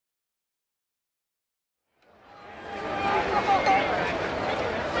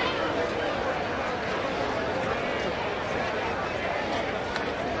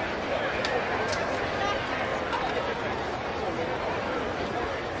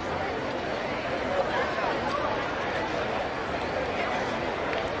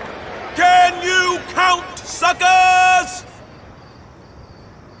suckers!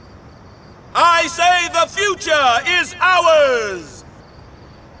 I say the future is ours!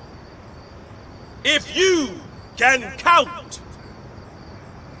 If you can count!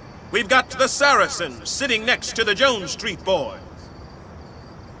 We've got the Saracens sitting next to the Jones Street Boys.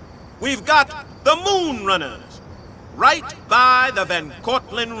 We've got the Moonrunners right by the Van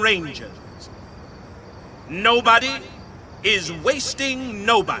Cortlandt Rangers. Nobody is wasting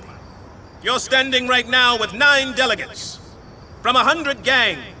nobody. You're standing right now with 9 delegates from 100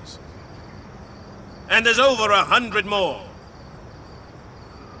 gangs. And there's over 100 more.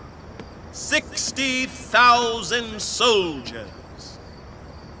 60,000 soldiers.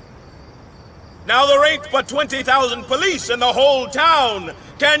 Now there ain't but 20,000 police in the whole town.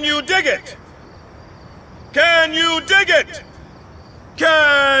 Can you dig it? Can you dig it?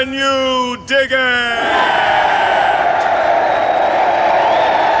 Can you dig it?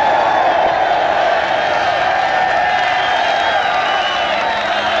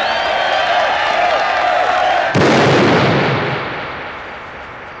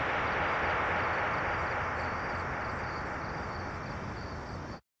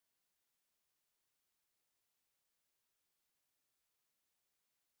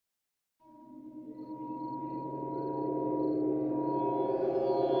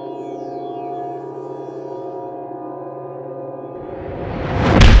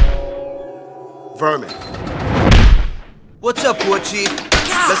 Vermin. What's up, War Chief?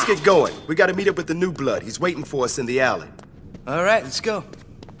 Let's get going. We gotta meet up with the new blood. He's waiting for us in the alley. All right, let's go.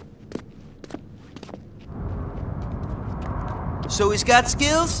 So he's got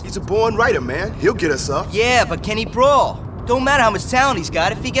skills? He's a born writer, man. He'll get us up. Yeah, but can he brawl? Don't matter how much talent he's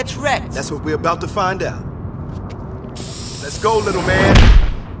got if he gets wrecked. That's what we're about to find out. Let's go, little man.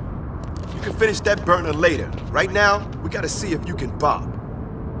 You can finish that burner later. Right now, we gotta see if you can bop.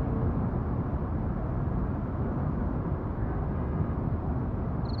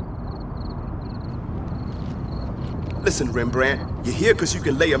 Listen, Rembrandt, you're here because you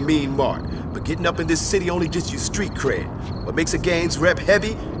can lay a mean mark. But getting up in this city only gets you street cred. What makes a gang's rep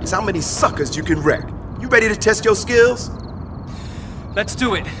heavy is how many suckers you can wreck. You ready to test your skills? Let's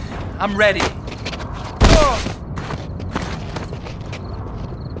do it. I'm ready.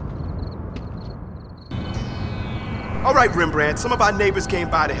 All right, Rembrandt, some of our neighbors came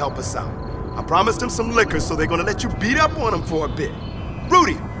by to help us out. I promised them some liquor, so they're gonna let you beat up on them for a bit.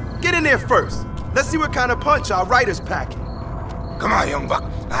 Rudy, get in there first. Let's see what kind of punch our writer's packing. Come on, young buck.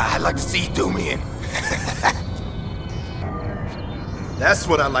 I'd like to see you do me in. That's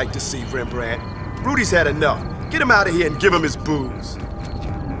what I like to see, Rembrandt. Rudy's had enough. Get him out of here and give him his booze.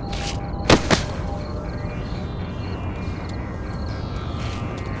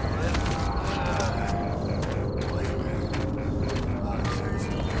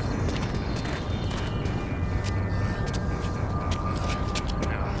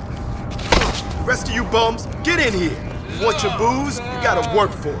 The rest of you bums, get in here. You want your booze? You gotta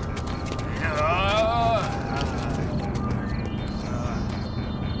work for it.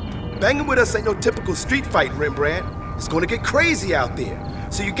 Banging with us ain't no typical street fight, Rembrandt. It's gonna get crazy out there.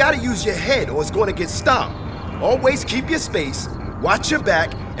 So you gotta use your head or it's gonna get stomped. Always keep your space, watch your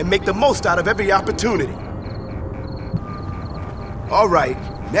back, and make the most out of every opportunity. All right,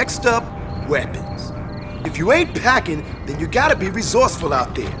 next up, weapons. If you ain't packing, then you gotta be resourceful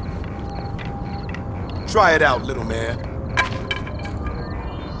out there. Try it out, little man.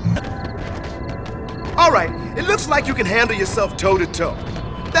 All right, it looks like you can handle yourself toe-to-toe.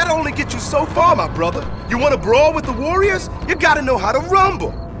 That'll only get you so far, my brother. You want to brawl with the warriors? You gotta know how to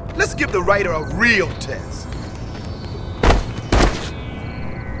rumble. Let's give the writer a real test.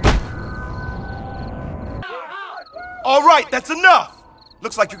 All right, that's enough.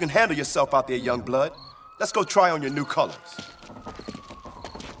 Looks like you can handle yourself out there, young blood. Let's go try on your new colors.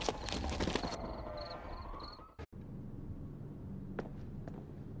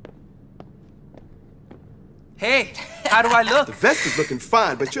 Hey, how do I look? The vest is looking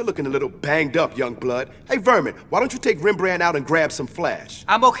fine, but you're looking a little banged up, young blood. Hey, Vermin, why don't you take Rembrandt out and grab some flash?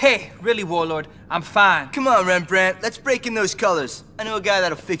 I'm okay, really, Warlord. I'm fine. Come on, Rembrandt. Let's break in those colors. I know a guy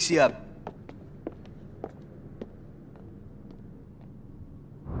that'll fix you up.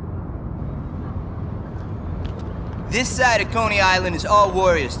 This side of Coney Island is all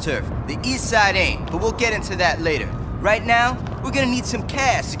Warriors turf. The east side ain't, but we'll get into that later. Right now, we're gonna need some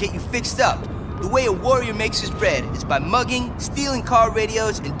cash to get you fixed up. The way a warrior makes his bread is by mugging, stealing car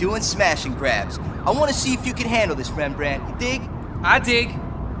radios, and doing smash and grabs. I want to see if you can handle this, Rembrandt. You dig? I dig.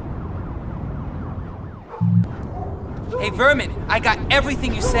 Hey, Vermin, I got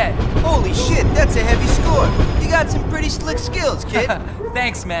everything you said. Holy shit, that's a heavy score. You got some pretty slick skills, kid.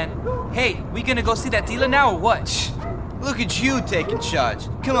 Thanks, man. Hey, we gonna go see that dealer now or what? Look at you taking charge.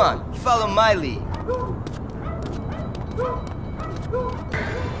 Come on, follow my lead.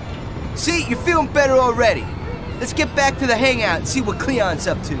 See, you're feeling better already. Let's get back to the hangout and see what Cleon's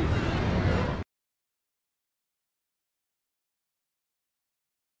up to.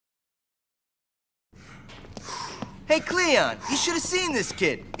 Hey, Cleon, you should have seen this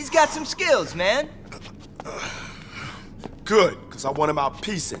kid. He's got some skills, man. Good, because I want him out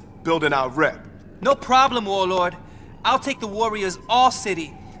piecing, building our rep. No problem, Warlord. I'll take the Warriors all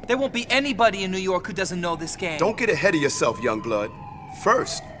city. There won't be anybody in New York who doesn't know this game. Don't get ahead of yourself, young blood.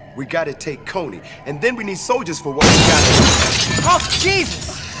 First, we gotta take Coney, and then we need soldiers for what we gotta do. Oh,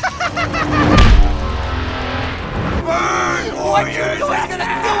 Jesus! What you gonna do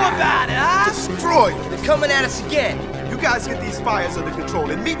about it, huh? Destroy them! They're coming at us again. You guys get these fires under control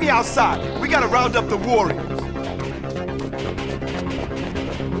and meet me outside. We gotta round up the warriors.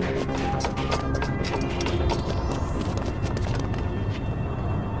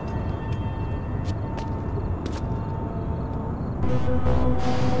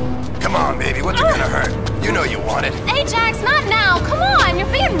 Come on, baby, what's it gonna hurt? You know you want it. Ajax, not now. Come on,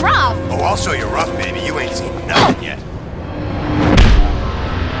 you're being rough. Oh, I'll show you rough, baby. You ain't seen nothing yet.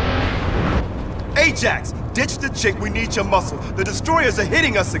 Ajax, ditch the chick. We need your muscle. The destroyers are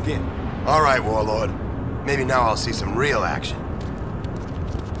hitting us again. All right, Warlord. Maybe now I'll see some real action.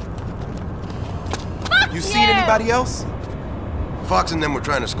 Fuck You seen anybody else? Fox and them were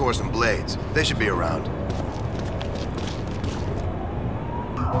trying to score some blades. They should be around.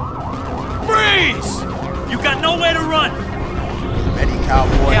 Freeze! You got nowhere to run! Ready,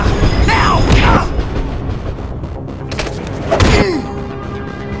 cowboy? Yeah. Now!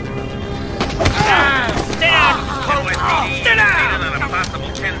 Stay down! Stay down! On a possible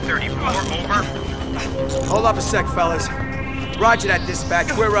 1034, over. Hold up a sec, fellas. Roger that,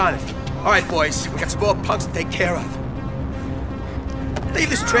 dispatch. We're on it. All right, boys. We got some more punks to take care of. Leave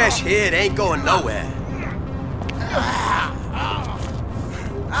this trash here. It ain't going nowhere.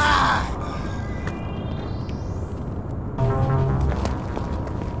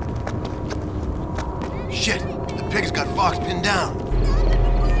 Shit! The pig's got Fox pinned down.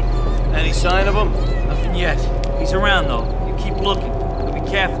 Any sign of him? Nothing yet. He's around, though. You keep looking. But be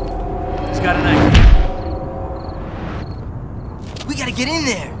careful. He's got a knife. We gotta get in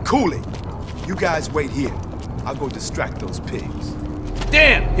there. Cool it. You guys wait here. I'll go distract those pigs.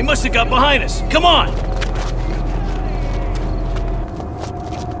 Damn! He must have got behind us. Come on!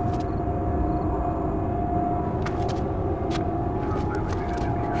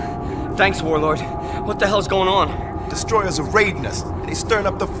 Thanks, Warlord. What the hell's going on? Destroyers are raiding us. They stirring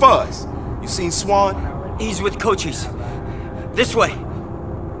up the fuzz. You seen Swan? He's with Cochise. This way.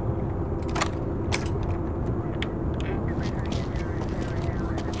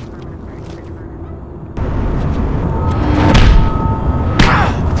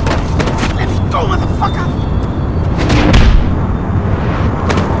 Let me go, motherfucker!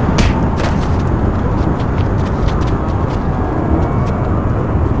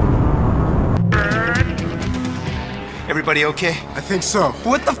 Everybody okay? I think so.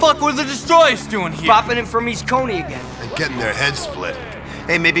 What the fuck were the destroyers doing here? Popping in from East Coney again. And getting their heads split.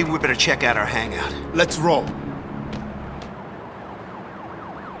 Hey, maybe we better check out our hangout. Let's roll.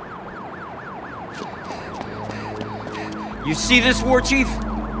 You see this, War Chief?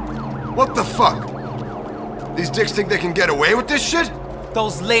 What the fuck? These dicks think they can get away with this shit?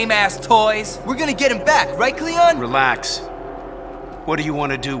 Those lame-ass toys. We're gonna get him back, right, Cleon? Relax. What do you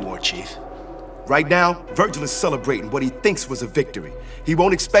want to do, War Chief? Right now, Virgil is celebrating what he thinks was a victory. He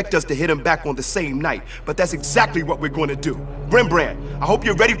won't expect us to hit him back on the same night, but that's exactly what we're going to do. Rembrandt, I hope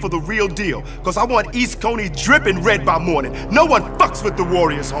you're ready for the real deal, because I want East Coney dripping red by morning. No one fucks with the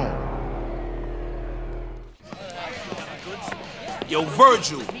Warriors home. Yo,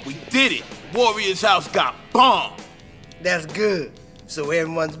 Virgil, we did it. Warriors' house got bombed. That's good. So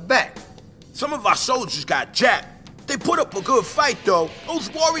everyone's back. Some of our soldiers got jacked. They put up a good fight, though. Those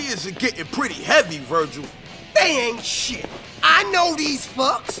warriors are getting pretty heavy, Virgil. They ain't shit. I know these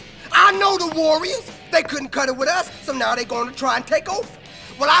fucks. I know the warriors. They couldn't cut it with us, so now they're gonna try and take over.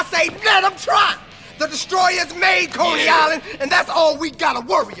 Well, I say let them try. The destroyers made Coney Island, and that's all we gotta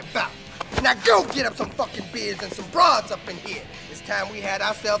worry about. Now go get up some fucking beers and some broads up in here. It's time we had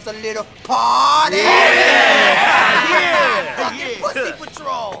ourselves a little party. Yeah! Fucking pussy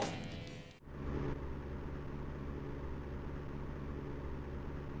patrol.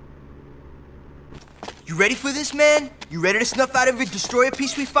 You ready for this, man? You ready to snuff out every destroyer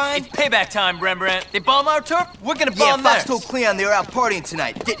piece we find? It's payback time, Rembrandt. They bomb our turf, we're gonna Yeah, bomb Fox theirs. told Cleon they were out partying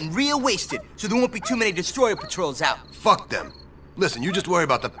tonight, getting real wasted, so there won't be too many destroyer patrols out. Fuck them. Listen, you just worry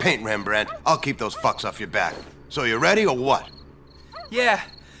about the paint, Rembrandt. I'll keep those fucks off your back. So you ready or what? Yeah,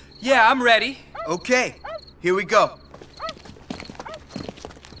 I'm ready. Okay, here we go.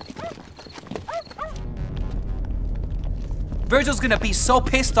 Virgil's gonna be so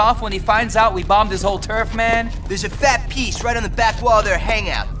pissed off when he finds out we bombed his whole turf, man. There's a fat piece right on the back wall of their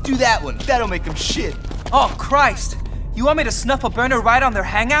hangout. Do that one. That'll make them shit. Oh, Christ. You want me to snuff a burner right on their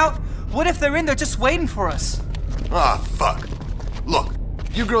hangout? What if they're in there just waiting for us? Ah, fuck. Look,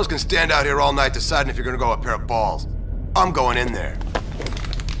 you girls can stand out here all night deciding if you're gonna go a pair of balls. I'm going in there.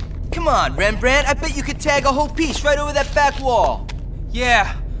 Come on, Rembrandt. I bet you could tag a whole piece right over that back wall.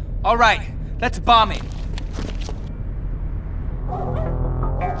 Yeah. All right. Let's bomb it.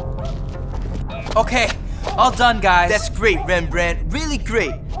 Okay. All done, guys. That's great, Rembrandt. Really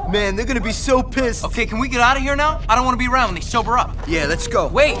great. Man, they're gonna be so pissed. Okay, can we get out of here now? I don't want to be around when they sober up. Yeah, let's go.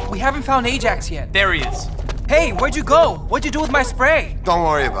 Wait, we haven't found Ajax yet. There he is. Hey, where'd you go? What'd you do with my spray? Don't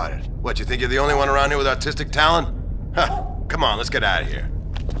worry about it. What, you think you're the only one around here with artistic talent? Huh. Come on, let's get out of here.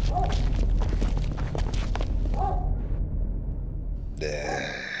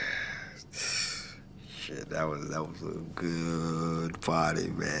 Shit, that was a good party,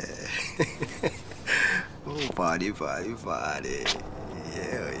 man. Oh, party.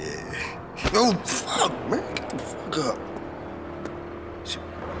 Yeah. Oh, fuck, man. Get the fuck up.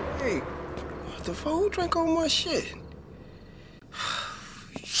 Hey, what the fuck? Who drank all my shit?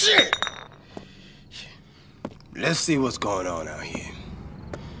 Shit! Let's see what's going on out here.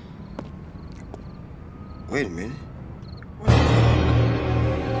 Wait a minute. What the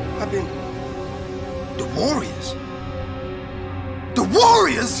fuck? I've been... The Warriors? The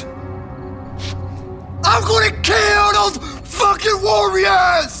Warriors? I'm gonna kill those fucking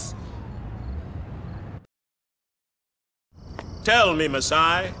Warriors! Tell me,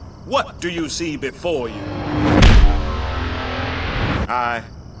 Masai, what do you see before you?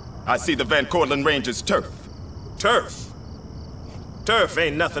 I see the Van Cortlandt Rangers' turf. Turf? Turf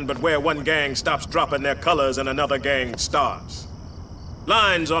ain't nothing but where one gang stops dropping their colors and another gang starts.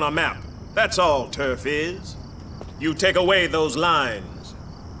 Lines on a map. That's all turf is. You take away those lines,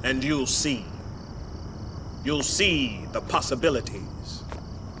 and you'll see. You'll see the possibilities,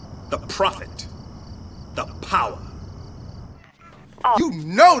 the profit, the power. You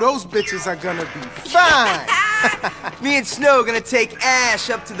know those bitches are gonna be fine. Me and Snow gonna take Ash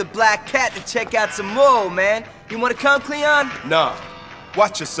up to the Black Cat to check out some more, man. You wanna come, Cleon? Nah.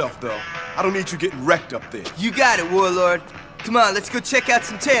 Watch yourself, though. I don't need you getting wrecked up there. You got it, Warlord. Come on, let's go check out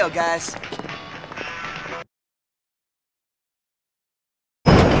some tail, guys.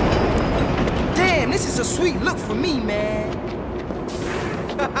 Damn, this is a sweet look for me, man.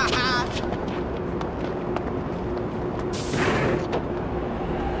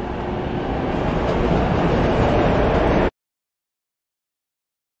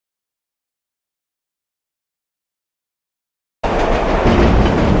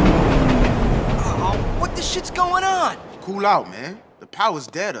 What the shit's going on? Cool out, man. The power's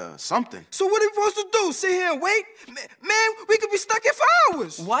dead or something. So what are we supposed to do? Sit here and wait? Man, we could be stuck here for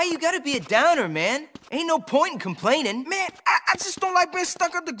hours. Why you gotta be a downer, man? Ain't no point in complaining. Man, I just don't like being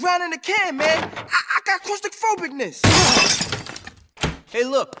stuck up the ground in a can, man. I got claustrophobicness. Hey,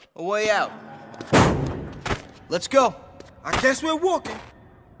 look, a way out. Let's go. I guess we're walking.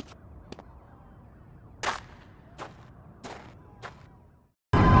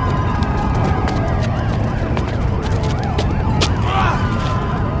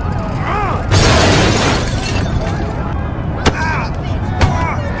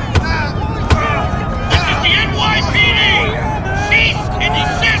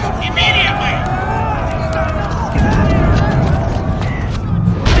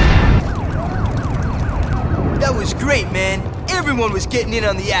 Great, man. Everyone was getting in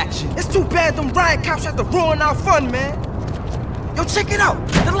on the action. It's too bad them riot cops had to ruin our fun, man. Yo, check it out.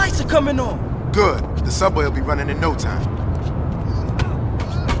 The lights are coming on. Good. The subway will be running in no time.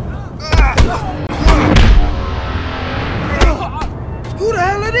 Who the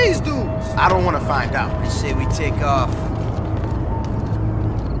hell are these dudes? I don't want to find out. I say we take off.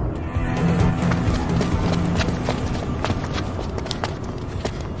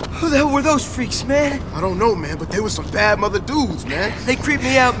 Who the hell were those freaks, man? I don't know, man, but they were some bad mother dudes, man. They creep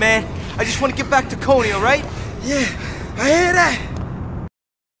me out, man. I just want to get back to Coney, all right? Yeah, I hear that.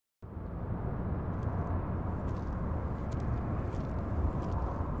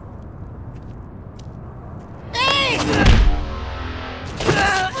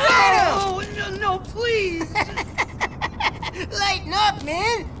 No, please! Lighten up,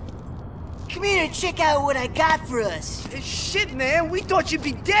 man! Come here and check out what I got for us. Shit, man, we thought you'd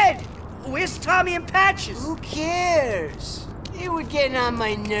be dead. Where's Tommy and Patches? Who cares? They were getting on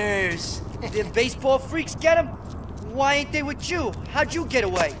my nerves. Them baseball freaks get him? Why ain't they with you? How'd you get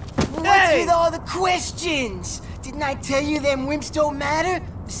away? What's with all the questions? Didn't I tell you them wimps don't matter?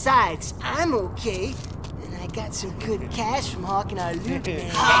 Besides, I'm okay. And I got some good cash from hawking our loot,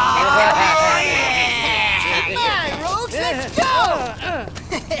 man. Come on, Rogues, let's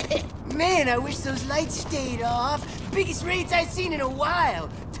go! Man, I wish those lights stayed off. Biggest raids I've seen in a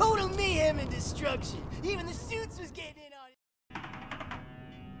while. Total mayhem and destruction. Even the suits was getting in on it.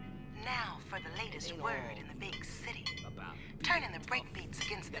 Now for the latest word in the big city. Turning the breakbeats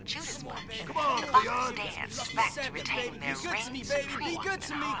against the Judas Bunch. Come on, the Bucks dance back to retain their reign supreme. Be good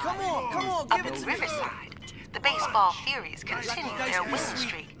to me. Come on, Up in Riverside, the baseball Furies continue their winning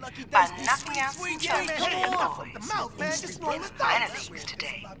streak by knocking out some Chicken boys. Minor leagues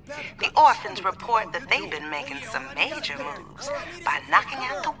today, the Orphans report that they've been making some major moves by knocking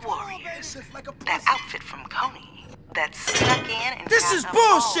out the Warriors, that outfit from Coney that snuck in and This is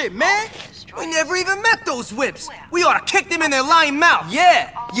bullshit, man! We never even met those whips! We oughta kick them in their lying mouth!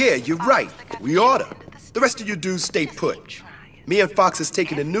 Yeah, you're right. We oughta. The rest of you dudes stay put. Me and Fox is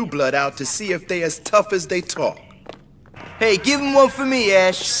taking the new blood out to see if they as tough as they talk. Hey, give him one for me,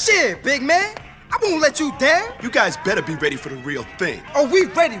 Ash. Shit, big man! I won't let you down! You guys better be ready for the real thing. Oh, we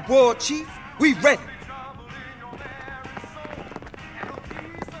ready, War Chief. We ready.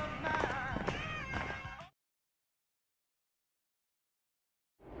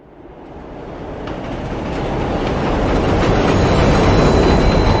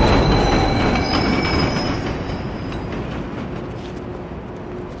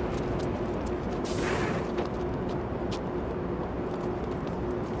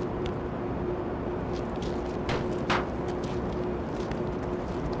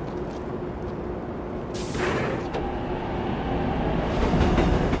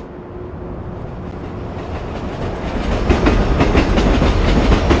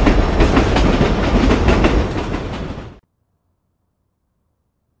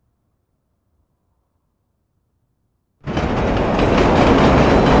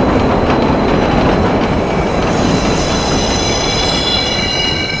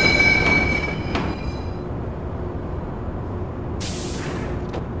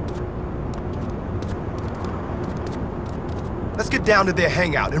 Let's get down to their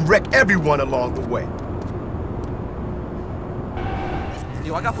hangout and wreck everyone along the way.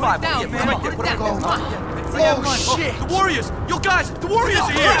 Yo, I got 5 on here, man. Right there. Put it on. Oh, shit! The Warriors! Yo, guys, the Warriors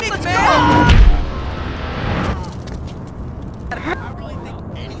are here! Let's go!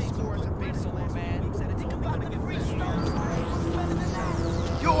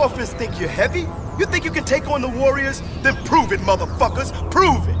 Your orphans think you're heavy? You think you can take on the Warriors? Then prove it, motherfuckers!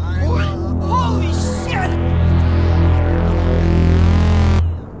 Prove it! Holy shit!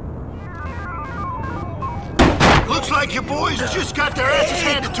 Looks like your boys just got their asses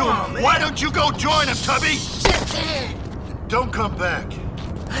handed to them. Why don't you go join them, Tubby? Don't come back.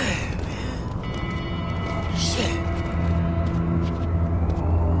 Shit.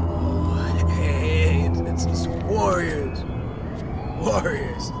 Hey, it's just Warriors.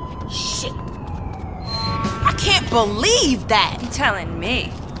 Warriors. Shit. I can't believe that. You're telling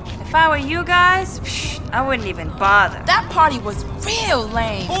me. If I were you guys, I wouldn't even bother. That party was real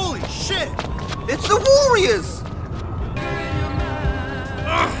lame. Holy shit! It's the Warriors!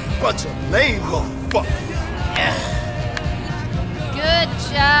 Bunch of lame motherfuckers. Good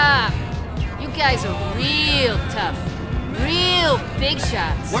job. You guys are real tough. Real big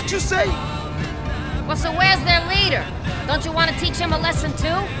shots. What you say? Well, so where's their leader? Don't you want to teach him a lesson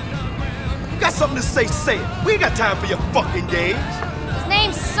too? You got something to say, say it. We ain't got time for your fucking games. His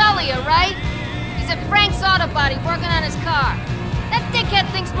name's Sully, all right? He's at Frank's Auto Body working on his car. That dickhead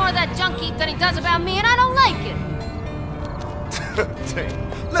thinks more of that junk heap than he does about me, and I don't like it.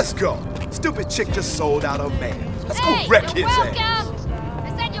 Damn. Let's go. Stupid chick just sold out her man. Let's hey, go wreck his welcome. ass. I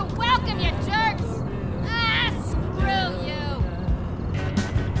said you're welcome, you jerks. Ah, screw you.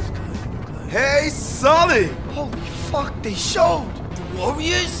 Hey, Sully. Holy fuck, they showed. The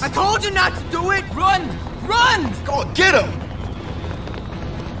Warriors? I told you not to do it. Run! Run! Go on, get him.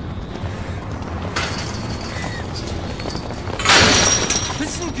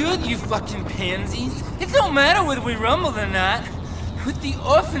 Listen good, you fucking pansies. It don't matter whether we rumble or not. What the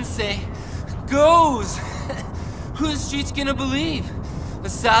orphans say goes. Who the street's gonna believe? A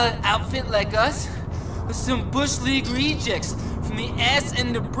solid outfit like us? Or some Bush League rejects from the ass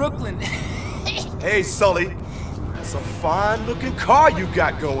end of Brooklyn? Hey, Sully. That's a fine-looking car you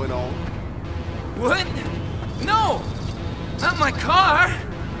got going on. What? No! Not my car!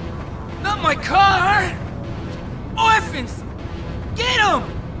 Not my car! Orphans! Get 'em!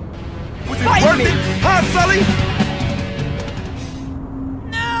 Was it worth it? Huh, Sully?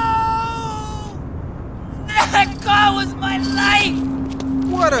 That was my life!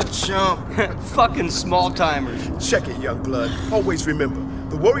 What a chump. Fucking small-timers. Check it, young blood. Always remember,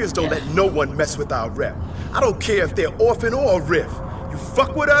 the Warriors don't let no one mess with our rep. I don't care if they're orphan or riff. You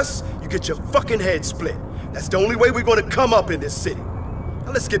fuck with us, you get your fucking head split. That's the only way we're gonna come up in this city.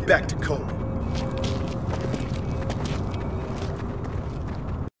 Now let's get back to Coney.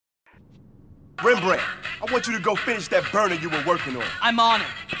 Rembrandt, I want you to go finish that burner you were working on. I'm on it.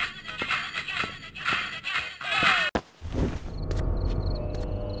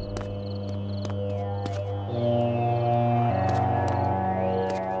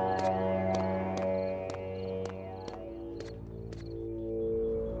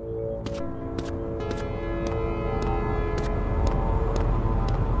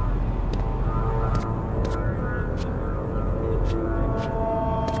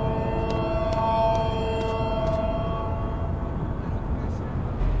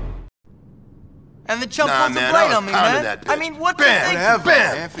 And the chump Nah, wants to man, blame I on was me, pounding man. that bitch. I mean, what Bam, the heck?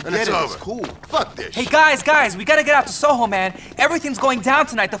 bam, Man, forget and it's it. over. It's cool. Fuck this. Hey, guys, we gotta get out to Soho, man. Everything's going down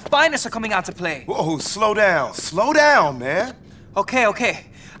tonight. The finest are coming out to play. Whoa, slow down, man. Okay.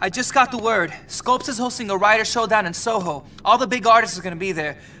 I just got the word. Scopes is hosting a writer showdown in Soho. All the big artists are gonna be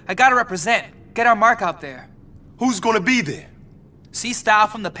there. I gotta represent. Get our mark out there. Who's gonna be there? C-Style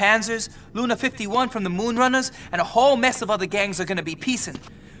from the Panzers, Luna 51 from the Moonrunners, and a whole mess of other gangs are gonna be piecing.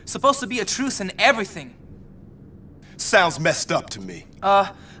 Supposed to be a truce and everything. Sounds messed up to me.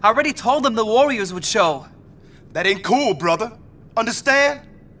 I already told them the Warriors would show. That ain't cool, brother. Understand?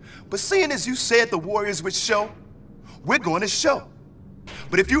 But seeing as you said the Warriors would show, we're going to show.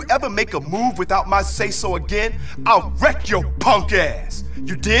 But if you ever make a move without my say-so again, I'll wreck your punk ass.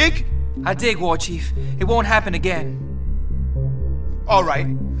 You dig? I dig, War Chief. It won't happen again. All right.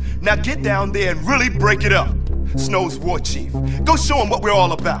 Now get down there and really break it up. Snow's War Chief. Go show him what we're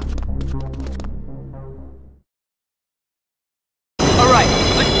all about. All right,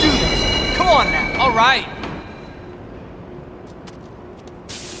 let's do this. Come on now. All right.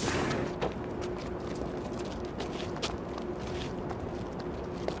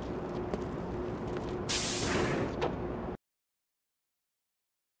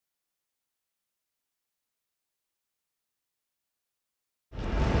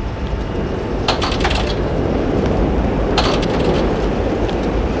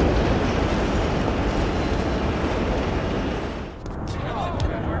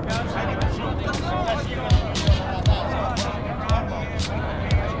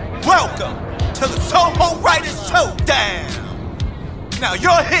 Welcome to the Soho Writers Showdown! Now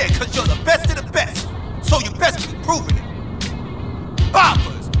you're here because you're the best of the best, so you best be proving it.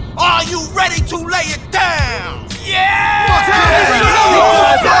 Boppers, are you ready to lay it down? Yeah!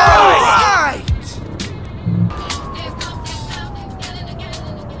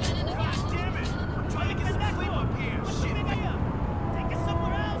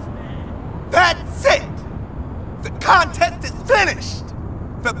 That's it! The contest is finished!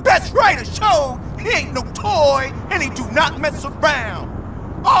 The best writer showed he ain't no toy and he do not mess around.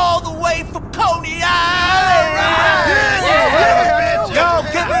 All the way from Coney Island! Y'all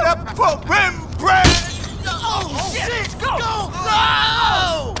give it up for Rembrandt! Oh shit! Go!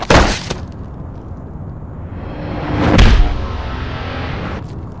 No!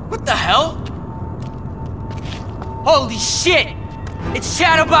 What the hell? Holy shit! It's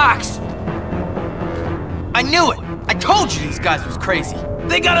Chatterbox! I knew it! I told you these guys was crazy.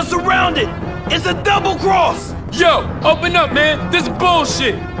 They got us surrounded! It's a double cross! Yo, open up, man! This is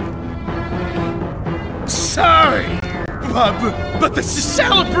bullshit! Sorry, but the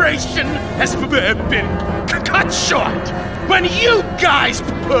celebration has been cut short. When you guys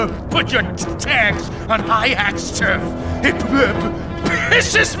put your tags on hi-hat's turf, it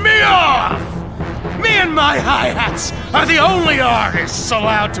pisses me off! Me and my hi-hats are the only artists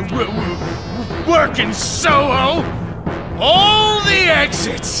allowed to work in Soho. All the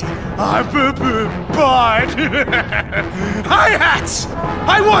exits are barred. Hi-hats!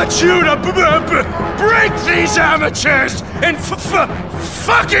 I want you to break these amateurs in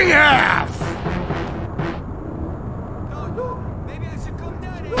fucking half!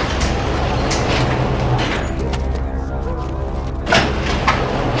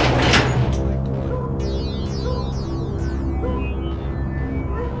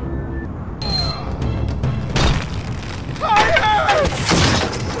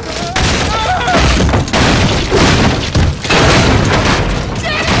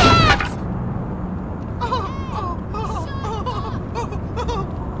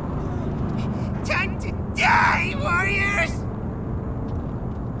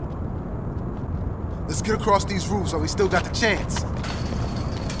 Let's get across these roofs while we still got the chance.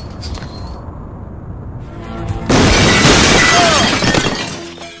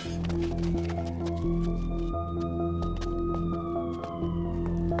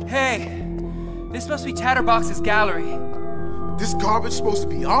 Hey, this must be Chatterbox's gallery. This garbage supposed to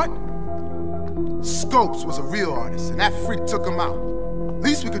be art? Scopes was a real artist, and that freak took him out.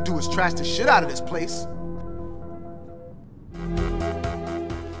 Least we could do is trash the shit out of this place.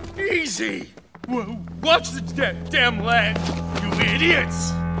 Easy! Watch the damn land, you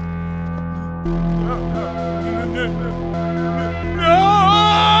idiots!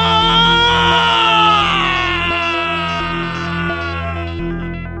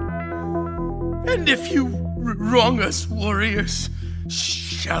 And if you wrong us, warriors,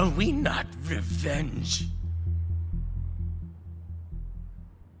 shall we not revenge?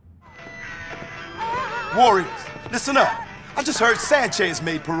 Warriors, listen up. I just heard Sanchez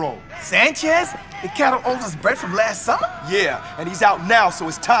made parole. Sanchez? The cattle owns us bread from last summer? Yeah, and he's out now, so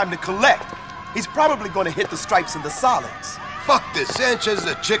it's time to collect. He's probably gonna hit the stripes and the solids. Fuck this. Sanchez is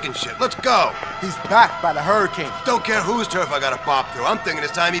a chicken shit. Let's go. He's back by the hurricane. Don't care whose turf I gotta bop through. I'm thinking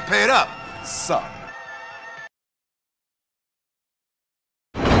it's time he paid up. Son.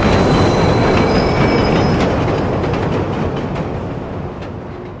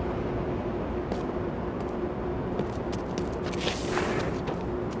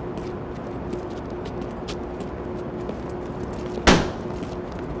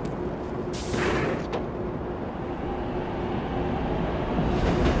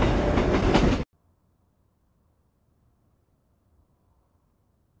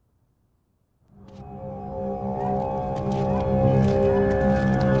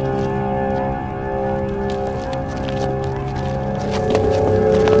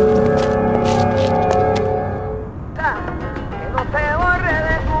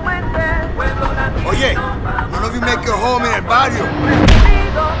 Oye, none of you make your home in el barrio.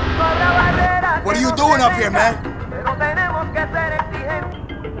 What are you doing up here, man?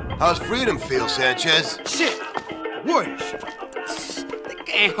 How's freedom feel, Sanchez? Shit, warriors. They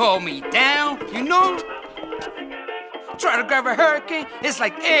can't hold me down, you know? Try to grab a hurricane, it's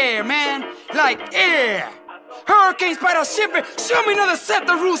like air, man. Like air. Hurricanes bite our shipping. Show me another set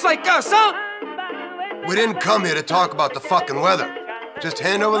the rules like us, huh? We didn't come here to talk about the fucking weather. Just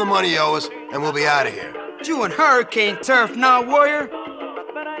hand over the money you owe us, and we'll be out of here. You on hurricane turf now, warrior.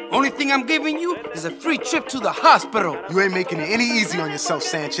 Only thing I'm giving you is a free trip to the hospital. You ain't making it any easy on yourself,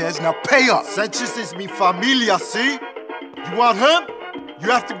 Sanchez. Now pay up. Sanchez is mi familia, see? You want him? You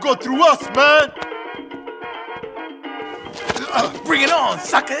have to go through us, man! Bring it on,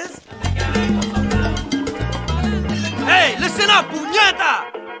 suckers! Hey, listen up, puñeta!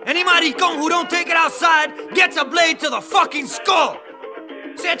 Any maricón who don't take it outside gets a blade to the fucking skull!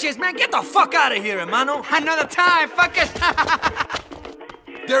 Sanchez, man, get the fuck out of here, hermano. Another time, fuckers!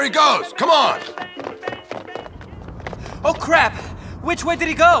 There he goes! Come on! Oh, crap! Which way did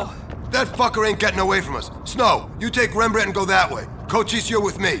he go? That fucker ain't getting away from us. Snow, you take Rembrandt and go that way. Cochise, you're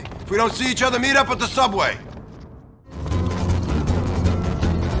with me. If we don't see each other, meet up at the subway.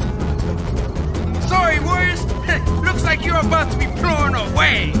 Sorry, warriors. Looks like you're about to be blown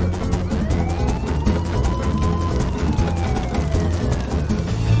away.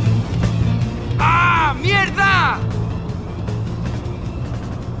 Ah, mierda!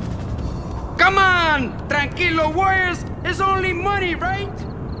 Come on, tranquilo, warriors. It's only money, right?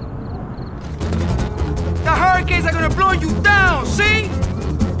 The hurricanes are gonna blow you down, see?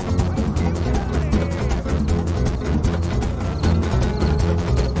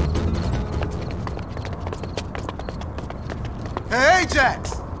 Hey,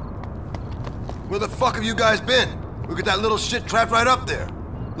 Ajax! Where the fuck have you guys been? We got that little shit trapped right up there.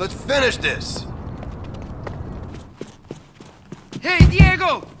 Let's finish this. Hey,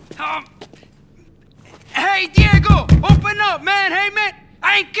 Diego! Hey, Diego! Open up, man! Hey, man!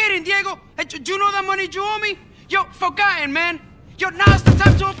 I ain't kidding, Diego! Hey, do you know that money you owe me? Yo, forgotten, man! Yo, now's the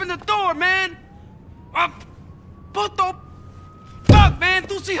time to open the door, man! Puto! Fuck, man!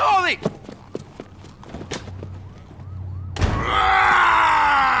 Tu si jode!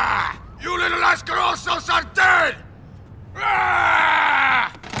 You little asquerosos are dead!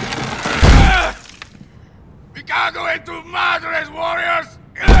 Me cago en tus madres, warriors!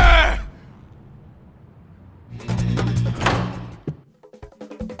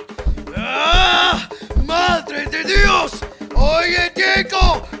 ¡Madre de Dios! Oye, Diego!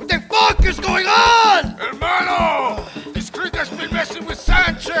 What the fuck is going on? Hermano! This creep has been messing with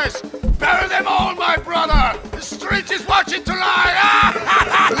Sanchez! Bury them all, my brother! The street is watching tonight!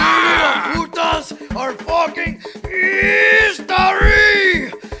 You little putas are fucking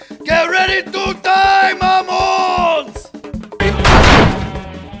history! Get ready to die, mamons!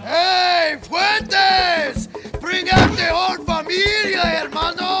 Hey, Fuentes! Bring out the whole familia,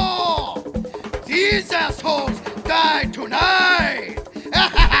 hermano! These assholes die tonight!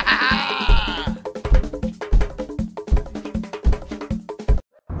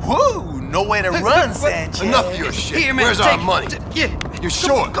 way to run, Sanchez. Enough of your shit. Here, man, Where's our money? Yeah. You're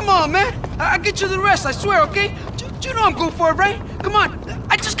short. Come on, man. I'll get you the rest, I swear, okay? You know I'm good for it, right? Come on.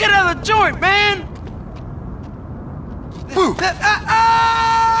 I just got out of the joint, man. Boo!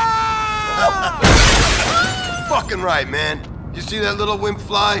 Fucking right, man. You see that little wimp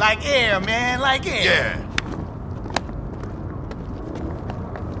fly? Like air, man, like air. Yeah.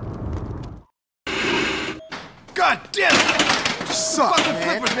 God damn it! You suck, fucking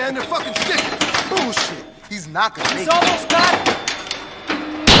man. flippers, man. They're fucking sticking. Bullshit. He's not gonna make He's it. almost got it.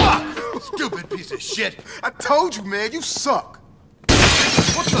 Fuck! Stupid piece of shit. I told you, man, you suck.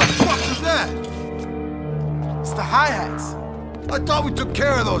 What the fuck was that? It's the hi-hats. I thought we took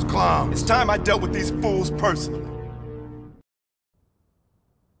care of those clowns. It's time I dealt with these fools personally.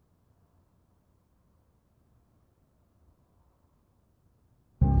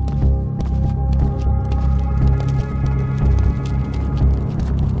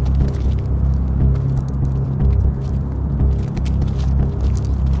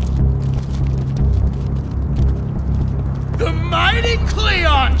 The mighty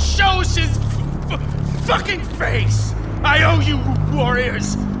Cleon shows his fucking face! I owe you,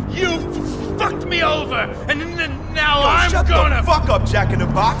 warriors! You fucked me over, and now I'm shut gonna... the fuck up, Jack in the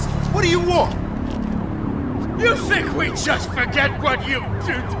Box! What do you want? You think we just forget what you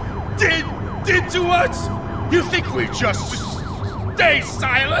did to us? You think we just stay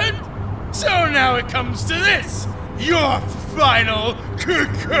silent? So now it comes to this! Your final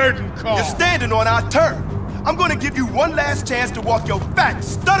curtain call! You're standing on our turf! I'm gonna give you one last chance to walk your fat,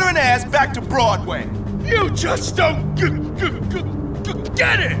 stuttering ass back to Broadway! You just don't get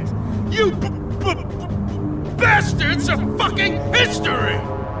it! You bastards are fucking history!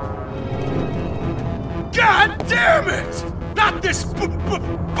 God damn it! Not this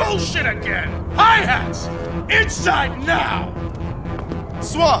bullshit again! Hi-hats! Inside now!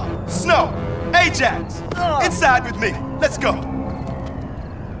 Swan, Snow, Ajax, inside with me. Let's go.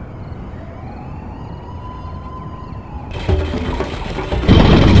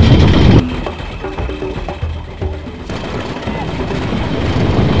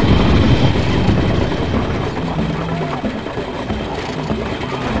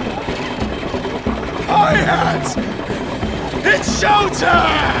 Hi-hats! It's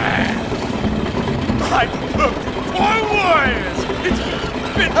showtime! My poor warriors! It's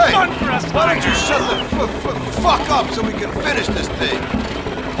been fun for us. Why don't you shut the fuck up so we can finish this thing?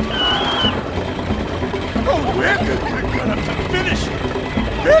 Oh, we're gonna finish it!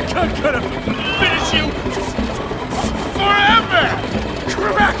 We're gonna finish you forever!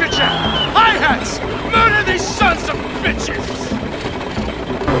 Crackerjack! Hi-hats! Murder these sons of bitches!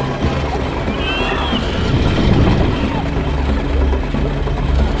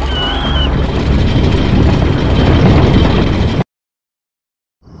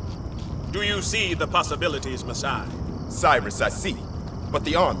 Do you see the possibilities, Messiah? Cyrus, I see. But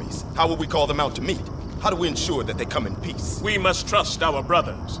the armies, how will we call them out to meet? How do we ensure that they come in peace? We must trust our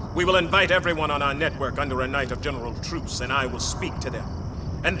brothers. We will invite everyone on our network under a night of general truce, and I will speak to them.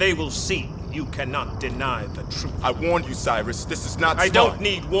 And they will see you cannot deny the truth. I warned you, Cyrus. This is not I smart. don't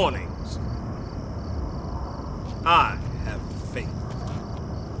need warnings. I have faith.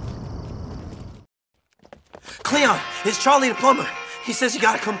 Cleon, it's Charlie the plumber. He says you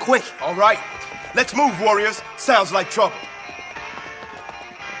gotta come quick. All right. Let's move, warriors. Sounds like trouble.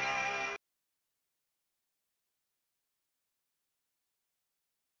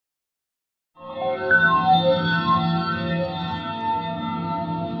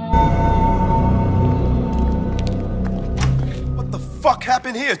 What the fuck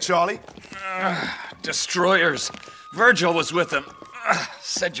happened here, Charlie? Destroyers. Virgil was with them.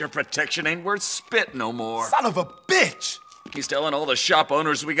 Said your protection ain't worth spit no more. Son of a bitch! He's telling all the shop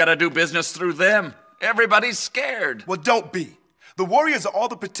owners we gotta do business through them. Everybody's scared. Well, don't be. The warriors are all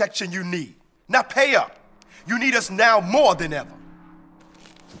the protection you need. Now pay up. You need us now more than ever.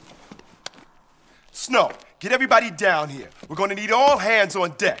 Snow, get everybody down here. We're gonna need all hands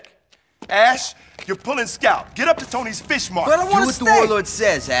on deck. Ash, you're pulling Scout. Get up to Tony's fish market. But I want to stay. Do what the warlord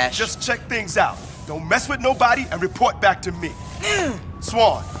says, Ash. Just check things out. Don't mess with nobody and report back to me.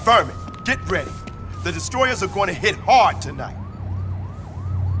 Swan, Vermin, get ready. The destroyers are going to hit hard tonight.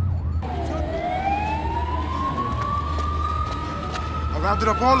 I rounded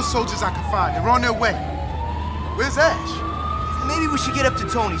up all the soldiers I could find. They're on their way. Where's Ash? Maybe we should get up to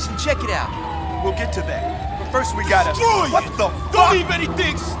Tony's and check it out. We'll get to that. But first we gotta... Destroy What it. the Don't fuck? leave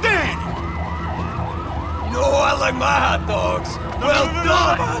anything standing! You know I like my hot dogs. Well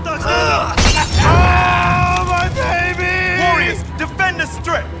done. Oh, my baby! Warriors, defend the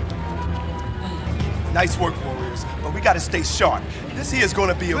strip! Nice work, warriors. But we gotta stay sharp. This here is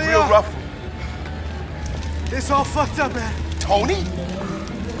gonna be a real rough one. It's all fucked up, man. Tony?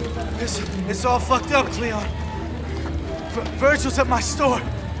 It's all fucked up, Cleon. Virgil's at my store.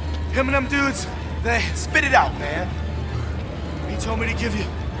 Him and them dudes, they... Spit it out, man. He told me to give you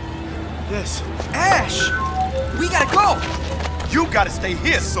this. Ash! We gotta go! You gotta stay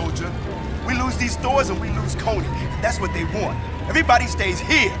here, soldier. We lose these stores and we lose Coney. That's what they want. Everybody stays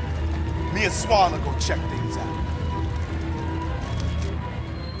here. Me and Swan will go check things out.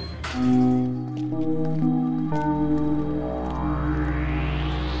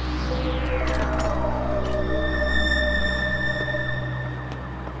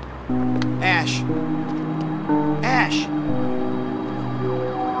 Ash. Ash.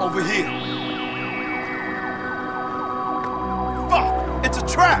 Over here. Fuck! It's a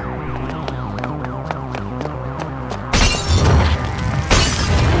trap!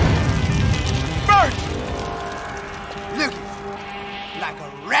 Look, like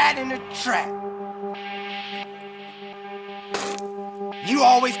a rat in a trap. You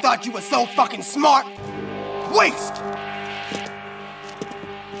always thought you were so fucking smart? Waste!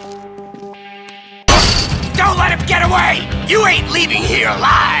 Don't let him get away! You ain't leaving here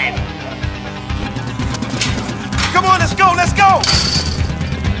alive! Come on, let's go, let's go!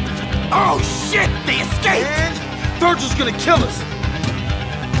 Oh shit, they escaped! Man, Virgil's gonna kill us!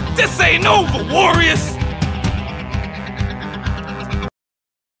 This ain't over, warriors!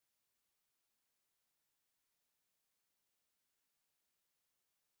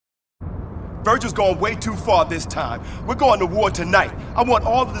 Virgil's going way too far this time. We're going to war tonight. I want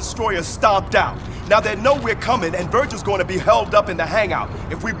all the destroyers stomped out. Now they know we're coming, and Virgil's going to be held up in the hangout.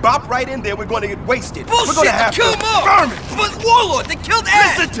 If we bop right in there, we're going to get wasted. Bullshit! We're going to have kill to more! burn it. But Warlord, they killed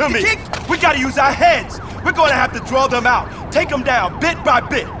Ash! Listen to me! We got to use our heads. We're going to have to draw them out. Take them down, bit by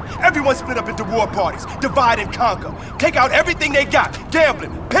bit. Everyone split up into war parties. Divide and conquer. Take out everything they got.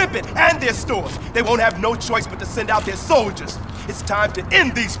 Gambling, pimping, and their stores. They won't have no choice but to send out their soldiers. It's time to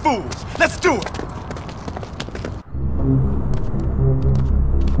end these fools. Let's do it.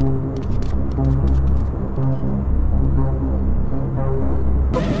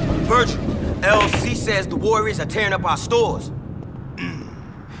 Virgil, LC says the Warriors are tearing up our stores.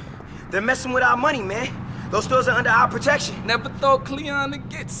 They're messing with our money, man. Those stores are under our protection. Never thought Cleon would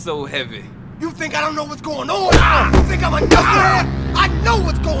get so heavy. You think I don't know what's going on? You think I'm a knucklehead? I know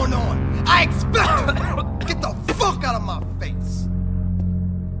what's going on. I expect it. Get the fuck out of my face.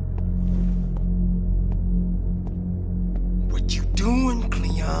 What you doing,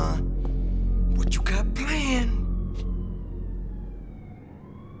 Cleon? What you got planned?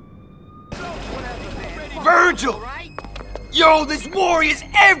 Virgil! Yo, there's warriors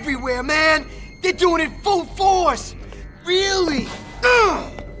everywhere, man! They're doing it full force! Really?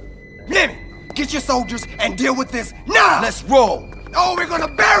 Lemmy, get your soldiers and deal with this now! Let's roll! Oh, we're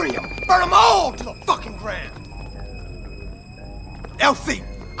gonna bury them! Burn them all to the fucking ground! LC,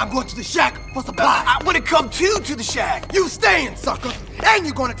 I'm going to the shack for supplies. I wanna come too to the shack! You staying, sucker! And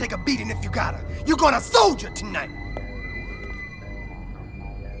you're gonna take a beating if you gotta. You're gonna soldier tonight!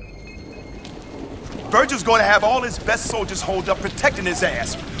 Virgil's going to have all his best soldiers holed up protecting his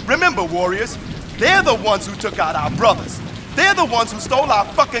ass. Remember, warriors, they're the ones who took out our brothers. They're the ones who stole our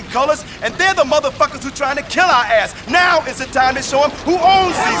fucking colors, and they're the motherfuckers who trying to kill our ass. Now is the time to show them who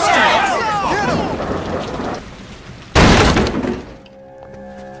owns these streets.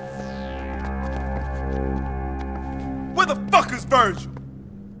 Where the fuck is Virgil?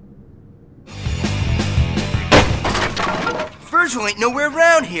 Virgil ain't nowhere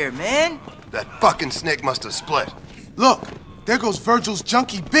around here, man. That fucking snake must have split. Look, there goes Virgil's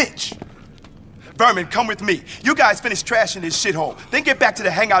junkie bitch. Vermin, come with me. You guys finish trashing this shithole. Then get back to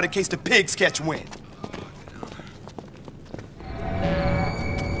the hangout in case the pigs catch wind.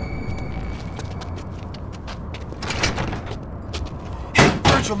 Hey,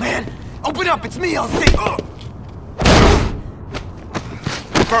 Virgil, man! Open up, it's me, LC!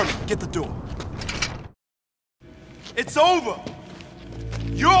 Vermin, get the door. It's over!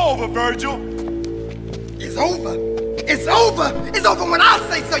 You're over, Virgil! It's over! It's over! It's over when I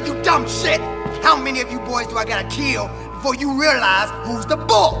say so, you dumb shit! How many of you boys do I gotta kill before you realize who's the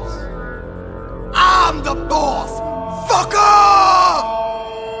boss? I'm the boss! Fucker!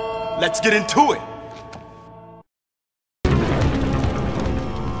 Let's get into it.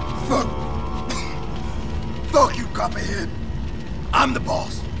 Fuck you, copperhead. I'm the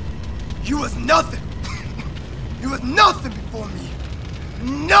boss. You was nothing. You was nothing before me.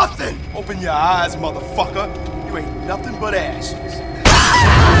 Nothing! Open your eyes, motherfucker. You ain't nothing but ashes.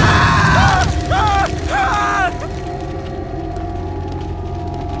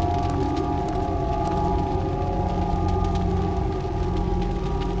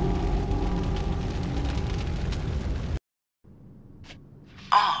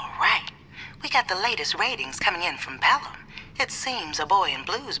 greatest ratings coming in from Pelham. It seems a boy in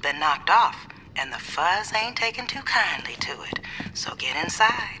blue's been knocked off, and the fuzz ain't taken too kindly to it. So get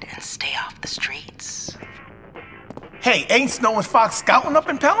inside and stay off the streets. Hey, ain't Snow and Fox scouting up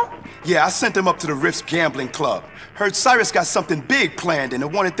in Pelham? Yeah, I sent them up to the Rift's gambling club. Heard Cyrus got something big planned and I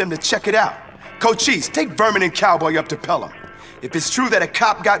wanted them to check it out. Cochise, take Vermin and Cowboy up to Pelham. If it's true that a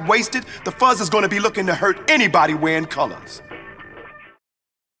cop got wasted, the fuzz is gonna be looking to hurt anybody wearing colors.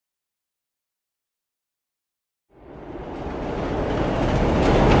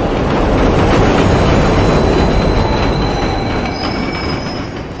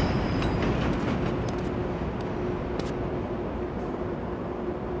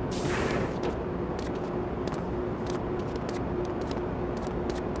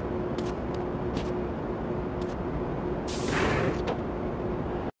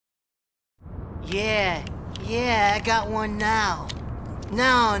 Yeah, I got one now.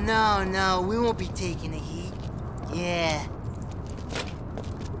 No, we won't be taking the heat. Yeah.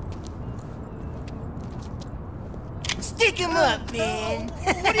 Stick him up, man.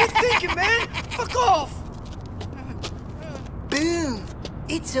 What are you thinking, man? Fuck off! Boom.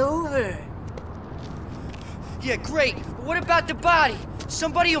 It's over. Yeah, great. But what about the body?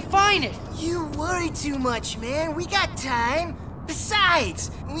 Somebody will find it. You worry too much, man. We got time.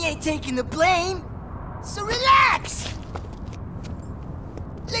 Besides, we ain't taking the blame. So relax!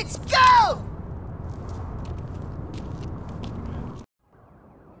 Let's go!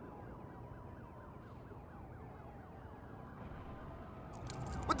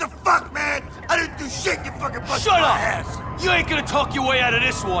 What the fuck, man? I didn't do shit, you fucking bust Shut my up! ass! You ain't gonna talk your way out of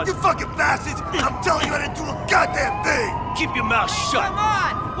this one! You fucking bastards! I'm telling you I didn't do a goddamn thing! Keep your mouth shut! Come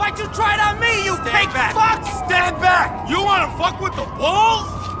on! Why'd you try it on me, you Stand big back! fuck? Stand back! You wanna fuck with the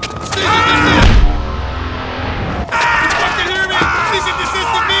balls? Cease and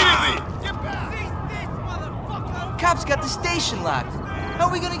desist immediately! Cops got the station locked. How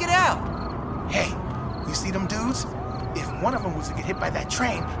are we gonna get out? Hey, you see them dudes? If one of them was to get hit by that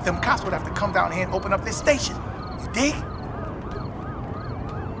train, them cops would have to come down here and open up this station. You dig?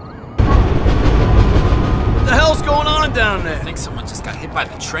 What the hell's going on down there? I think someone just got hit by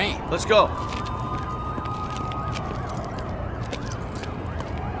the train. Let's go.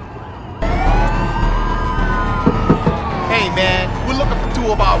 Hey man, we're looking for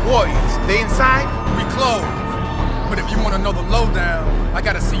two of our warriors. They inside? We closed. But if you want to know the lowdown, I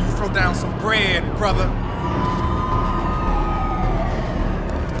gotta see you throw down some bread, brother.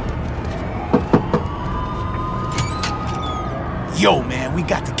 Yo man, we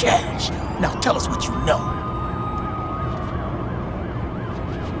got the cash. Now tell us what you know.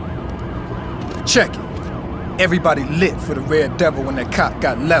 Check it. Everybody lit for the Red Devil when that cop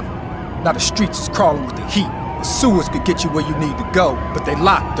got leveled. Now the streets is crawling with the heat. The sewers could get you where you need to go, but they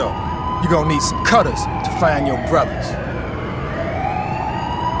locked though. You're gonna need some cutters to find your brothers.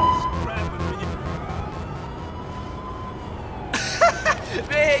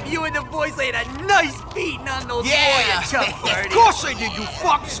 Man, you and the boys laid a nice beating on those warrior chumps, Of course I did, you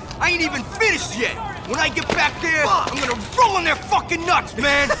fucks! I ain't even finished yet! When I get back there, I'm gonna roll in their fucking nuts,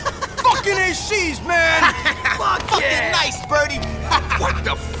 man! Fucking ACs, man! Fucking nice, Birdie! What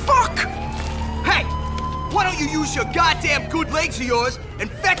the fuck? Hey! Why don't you use your goddamn good legs of yours and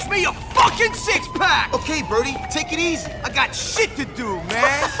fetch me a fucking six-pack? Okay, Birdie, take it easy. I got shit to do,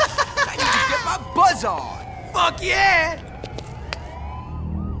 man. I need to get my buzz on. Fuck yeah!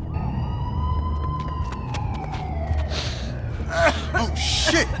 Oh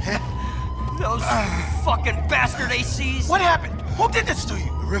shit, man. Those fucking bastard ACs. What happened? Who did this to you?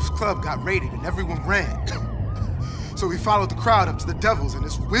 The Rift's club got raided and everyone ran. So we followed the crowd up to the Devils, and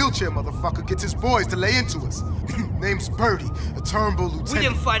this wheelchair motherfucker gets his boys to lay into us. Name's Birdie, a turnbull lieutenant. We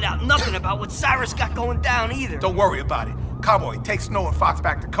didn't find out nothing about what Cyrus got going down either. Don't worry about it. Cowboy, take Snow and Fox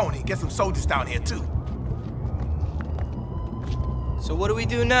back to Coney and get some soldiers down here too. So what do we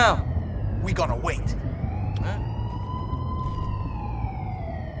do now? We gonna wait.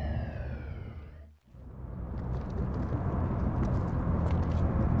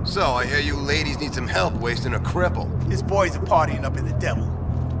 So, I hear you ladies need some help wasting a cripple. His boys are partying up in the Devil.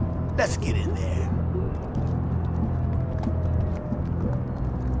 Let's get in there.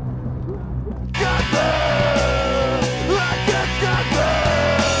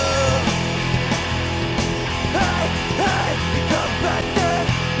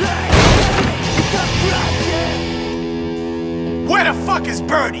 Where the fuck is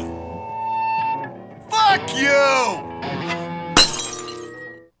Birdie? Fuck you!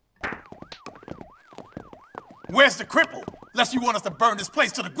 Where's the cripple? Unless you want us to burn this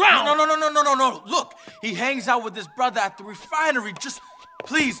place to the ground. No. Look, he hangs out with his brother at the refinery. Just,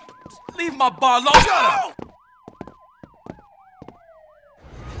 please, Leave my bar alone. Shut up!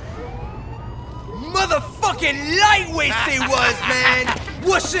 Motherfucking lightweights they was, man!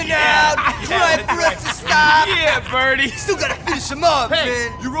 Whooshing out, trying for us to stop! Yeah, Birdie! Still gotta finish them up,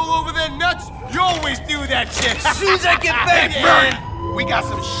 man! You roll over there nuts? You always do that shit! As soon as I get back, Hey, man! Birdie, we got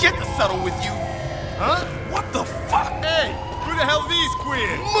some shit to settle with you! Huh? What the fuck? Hey, who the hell are these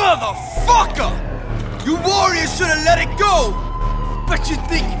queers? Motherfucker! You warriors should have let it go! But you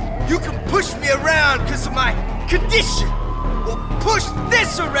think you can push me around because of my condition? Well, push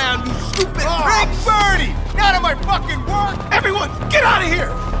this around, you stupid prick! Birdie! Out of my fucking work! Everyone, get out of here!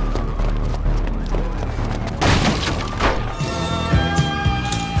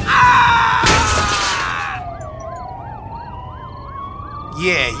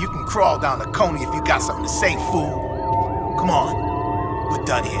 Yeah, you can crawl down to Coney if you got something to say, fool. Come on, we're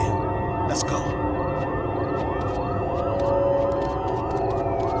done here. Let's go.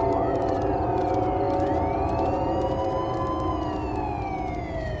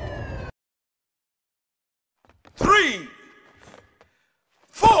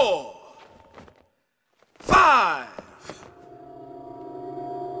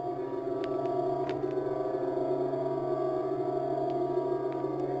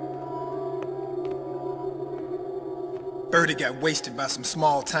 Birdie got wasted by some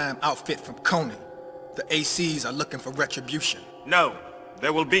small-time outfit from Coney. The ACs are looking for retribution. No,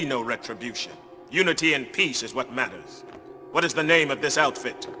 there will be no retribution. Unity and peace is what matters. What is the name of this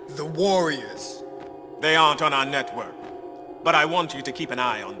outfit? The Warriors. They aren't on our network, but I want you to keep an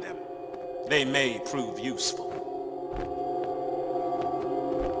eye on them. They may prove useful.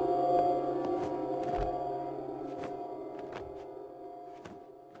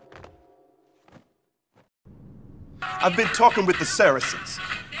 I've been talking with the Saracens.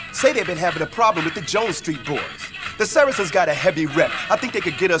 Say they've been having a problem with the Jones Street boys. The Saracens got a heavy rep. I think they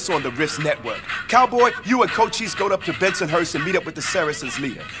could get us on the Rift's network. Cowboy, you and Cochise go up to Bensonhurst and meet up with the Saracens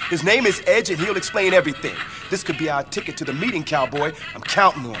leader. His name is Edge and he'll explain everything. This could be our ticket to the meeting, Cowboy. I'm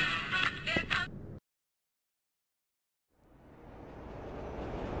counting on you.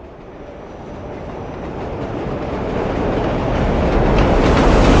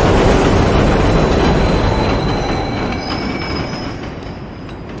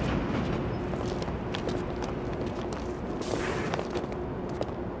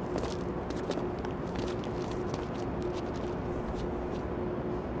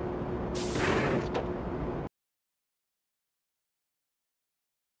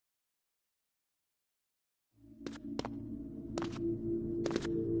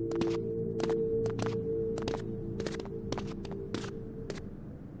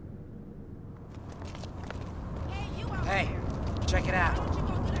 Hey, check it out.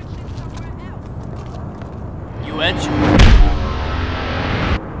 You Edge?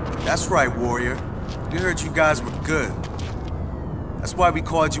 That's right, Warrior. We heard you guys were good. That's why we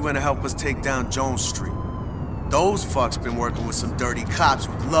called you in to help us take down Jones Street. Those fucks been working with some dirty cops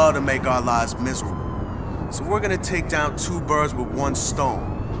who'd love to make our lives miserable. So we're gonna take down two birds with one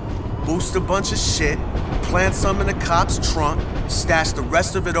stone. Boost a bunch of shit, plant some in the cop's trunk, stash the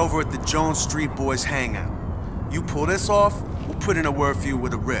rest of it over at the Jones Street boys' hangout. You pull this off, we'll put in a word for you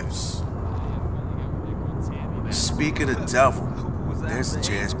with the riffs. Speak of the devil, there's the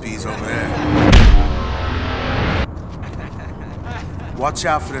JSBs over there. Watch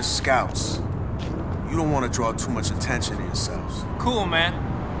out for the scouts. You don't want to draw too much attention to yourselves. Cool, man.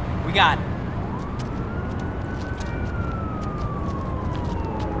 We got it.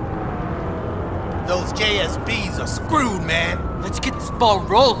 Those JSBs are screwed, man. Let's get this ball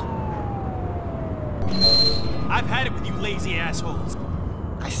rolling. I've had it with you lazy assholes.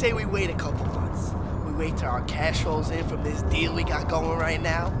 I say we wait a couple months. We wait till our cash rolls in from this deal we got going right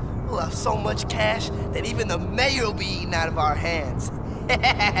now. We'll have so much cash that even the mayor will be eating out of our hands.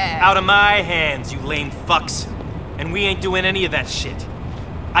 Out of my hands, you lame fucks. And we ain't doing any of that shit.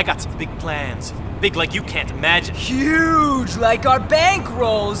 I got some big plans. Big like you can't imagine. Huge, like our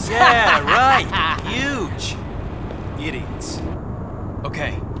bankrolls. Yeah, right. Huge. Idiots.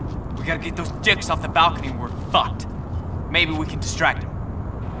 Okay, we gotta get those dicks off the balcony and we're fucked. Maybe we can distract them.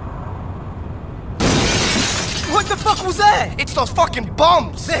 What the fuck was that? It's those fucking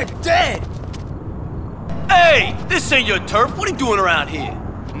bums. They're dead. Hey, this ain't your turf. What are you doing around here?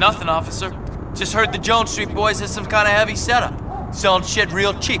 Nothing, officer. Just heard the Jones Street boys has some kind of heavy setup. Selling shit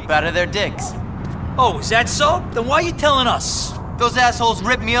real cheap out of their digs. Oh, is that so? Then why are you telling us? Those assholes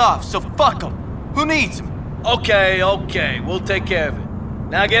ripped me off, so fuck them. Who needs them? Okay, we'll take care of it.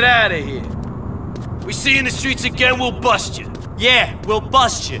 Now get out of here. We see you in the streets again, we'll bust you. Yeah, we'll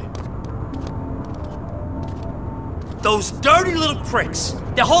bust you. Those dirty little pricks.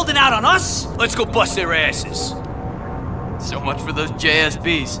 They're holding out on us? Let's go bust their asses. So much for those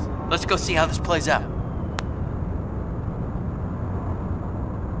JSBs. Let's go see how this plays out.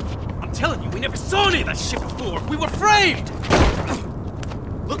 I'm telling you, we never saw any of that shit before. We were framed.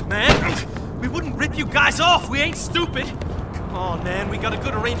 Look, man, we wouldn't rip you guys off. We ain't stupid. Come on, man, we got a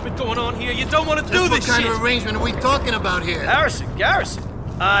good arrangement going on here. You don't want to do this shit. What kind of arrangement are we talking about here? Garrison.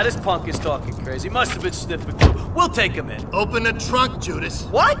 This punk is talking crazy. Must have been sniffing too. We'll take him in. Open the trunk, Judas.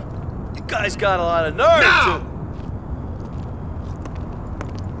 What? You guys got a lot of nerve, now!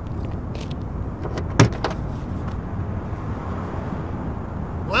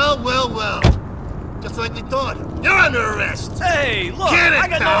 Well. Just like we thought. You're under arrest. Hey, look, Get it, I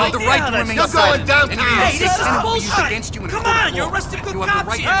got pal. no idea The right how to that remain shit's silent. done. You're going downtown. Hey, this is Sit down. bullshit. Against you in Come court of on, you're law. arresting good You have the cops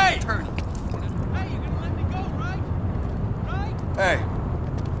right here. to return. Hey.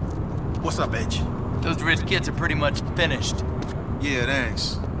 What's up, Edge? Those rich kids are pretty much finished. Yeah,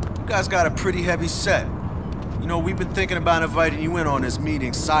 thanks. You guys got a pretty heavy set. You know, we've been thinking about inviting you in on this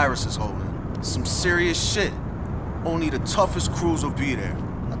meeting Cyrus is holding. Some serious shit. Only the toughest crews will be there.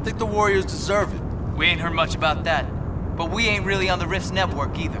 I think the Warriors deserve it. We ain't heard much about that. But we ain't really on the Rift's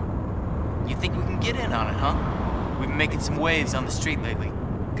network either. You think we can get in on it, huh? We've been making some waves on the street lately.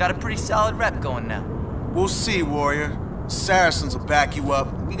 Got a pretty solid rep going now. We'll see, Warrior. Saracens will back you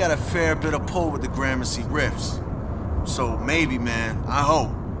up. We got a fair bit of pull with the Gramercy Rifts. So maybe, man, I hope,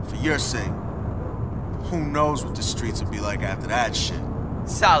 for your sake. Who knows what the streets will be like after that shit.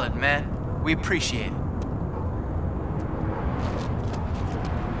 Solid, man. We appreciate it.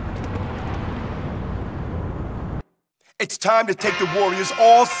 It's time to take the Warriors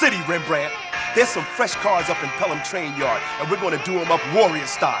all city, Rembrandt. There's some fresh cars up in Pelham Train Yard, and we're gonna do them up Warrior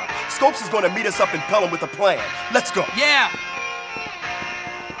style. Scopes is gonna meet us up in Pelham with a plan. Let's go. Yeah!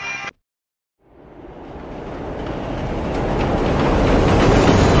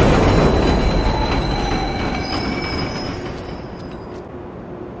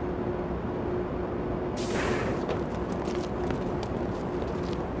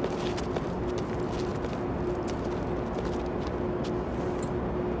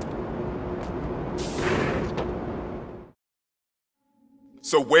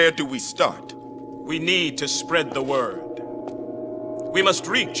 So where do we start? We need to spread the word. We must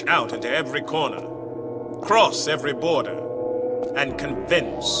reach out into every corner, cross every border, and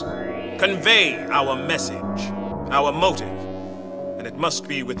convey our message, our motive. And it must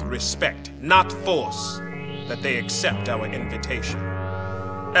be with respect, not force, that they accept our invitation.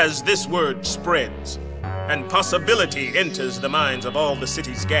 As this word spreads, and possibility enters the minds of all the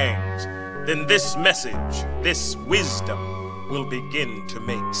city's gangs, then this message, this wisdom, will begin to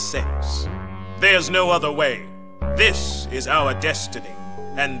make sense. There's no other way. This is our destiny,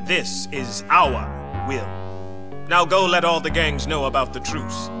 and this is our will. Now go let all the gangs know about the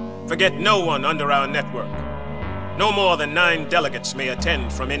truce. Forget no one under our network. No more than 9 delegates may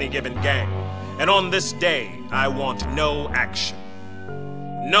attend from any given gang. And on this day, I want no action.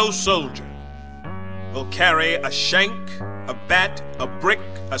 No soldier will carry a shank, a bat, a brick,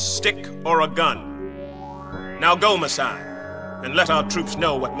 a stick, or a gun. Now go, Masai, and let our troops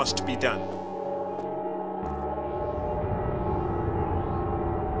know what must be done.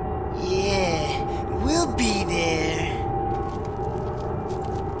 Yeah, we'll be there.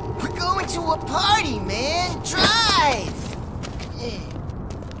 We're going to a party, man. Drive! Yeah.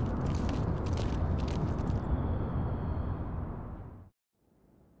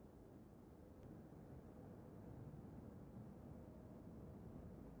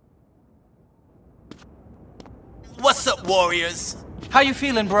 What's up, Warriors? How you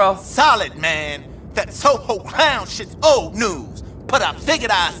feeling, bro? Solid, man. That Soho clown shit's old news, but I figured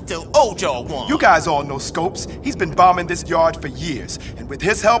I still owed y'all one. You guys all know Scopes. He's been bombing this yard for years. And with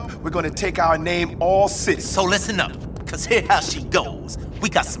his help, we're gonna take our name all city. So listen up, cause here how she goes. We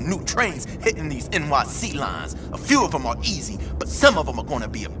got some new trains hitting these NYC lines. A few of them are easy, but some of them are gonna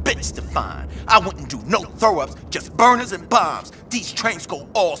be a bitch to find. I wouldn't do no throw-ups, just burners and bombs. These trains go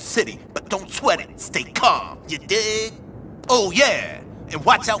all city, but don't sweat it, stay calm, you dig? Oh yeah, and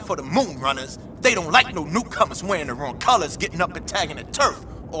watch out for the moon runners. They don't like no newcomers wearing the wrong colors, getting up and tagging the turf.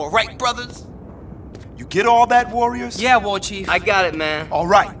 All right, brothers? You get all that, Warriors? Yeah, War Chief. I got it, man. All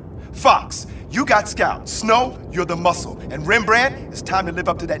right. Fox, you got Scout. Snow, you're the muscle. And Rembrandt, it's time to live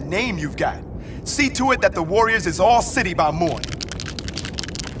up to that name you've got. See to it that the Warriors is all city by morning.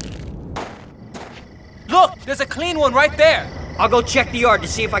 Look, there's a clean one right there. I'll go check the yard to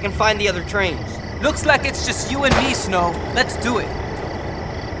see if I can find the other trains. Looks like it's just you and me, Snow. Let's do it.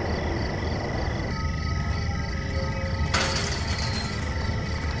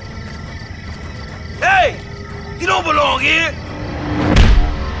 Hey! You don't belong here!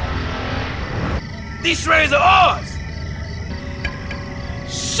 These trains are ours!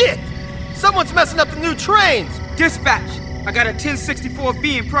 Shit! Someone's messing up the new trains! Dispatch, I got a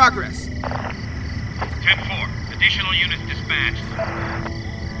 1064B in progress. 10-4, additional units dispatched.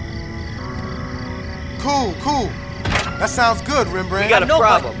 Cool, cool. That sounds good, Rembrandt. We got a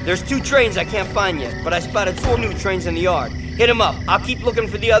problem. There's 2 trains I can't find yet, but I spotted 4 new trains in the yard. Hit them up. I'll keep looking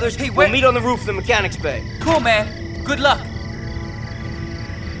for the others. Hey, we'll meet on the roof of the mechanics bay. Cool, man. Good luck.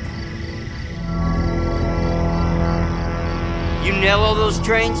 You nail all those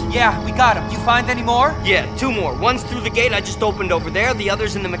trains? Yeah, we got them. You find any more? Yeah, 2 more. One's through the gate I just opened over there. The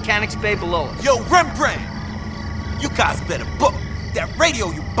other's in the mechanics bay below us. Yo, Rembrandt! You guys better book. That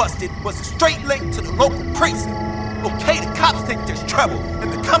radio you busted was a straight link to the local precinct. Okay, the cops think there's trouble,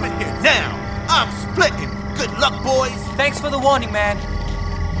 and they're coming here now. I'm splitting. Good luck, boys. Thanks for the warning, man.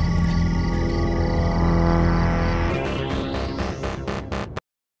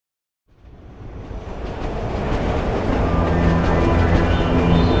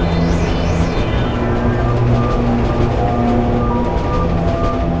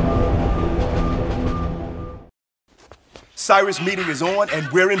 Cyrus' meeting is on, and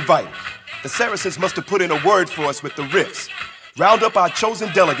we're invited. The Saracens must have put in a word for us with the riffs. Round up our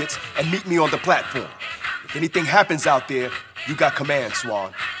chosen delegates and meet me on the platform. If anything happens out there, you got command,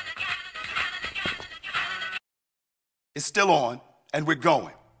 Swan. It's still on, and we're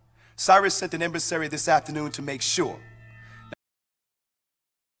going. Cyrus sent an emissary this afternoon to make sure.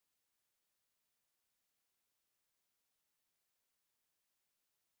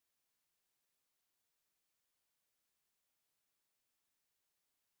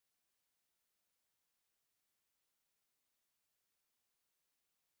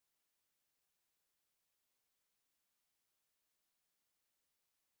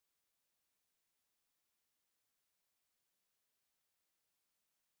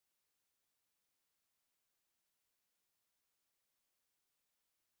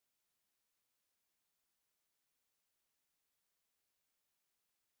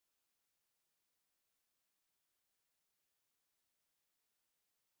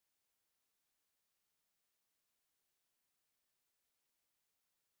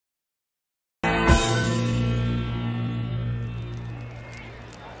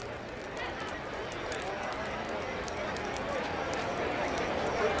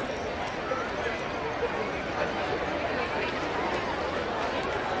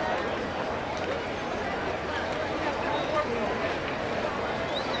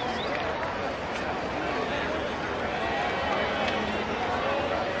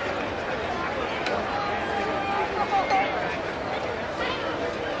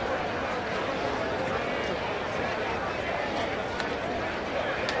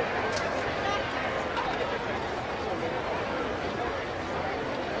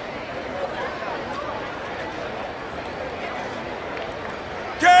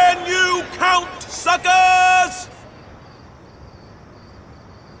 Suckers!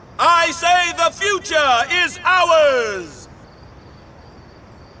 I say the future is ours!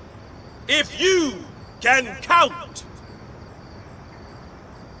 If you can count!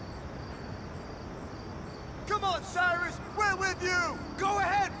 Come on, Cyrus! We're with you! Go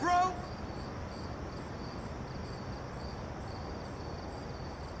ahead, bro!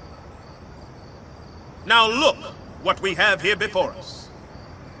 Now look what we have here before us.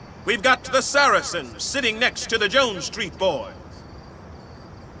 We've got the Saracens sitting next to the Jones Street boys.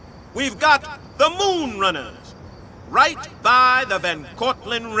 We've got the Moon Runners right by the Van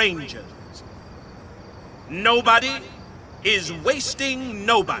Cortlandt Rangers. Nobody is wasting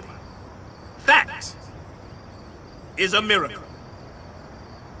nobody. That is a miracle.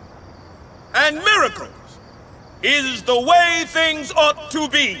 And miracles is the way things ought to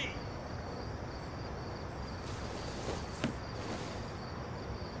be.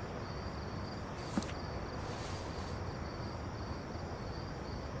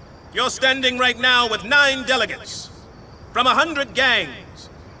 You're standing right now with 9 delegates from 100 gangs.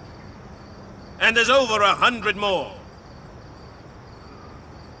 And there's over 100 more.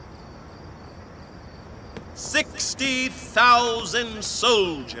 60,000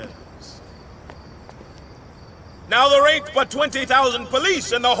 soldiers. Now there ain't but 20,000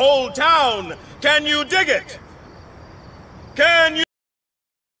 police in the whole town. Can you dig it? Can you?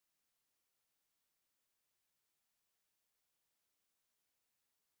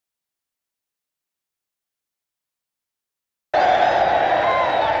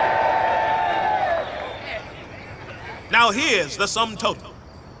 Now here's the sum total.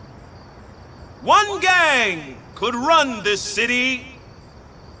 One gang could run this city.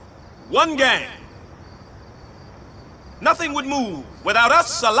 One gang. Nothing would move without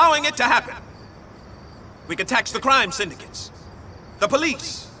us allowing it to happen. We could tax the crime syndicates, the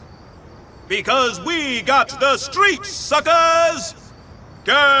police, because we got the streets, suckers!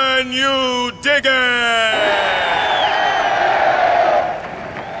 Can you dig it?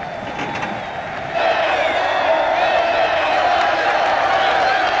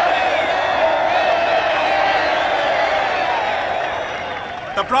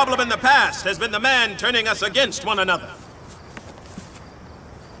 The problem in the past has been the man turning us against one another.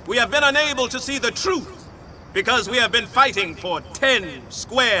 We have been unable to see the truth because we have been fighting for 10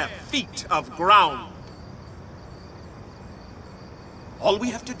 square feet of ground. All we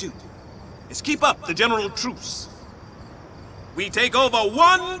have to do is keep up the general truce. We take over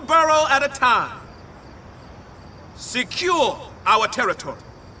one borough at a time. Secure our territory.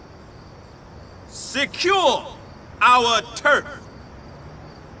 Secure our turf.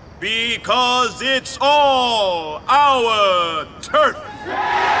 Because it's all our turf.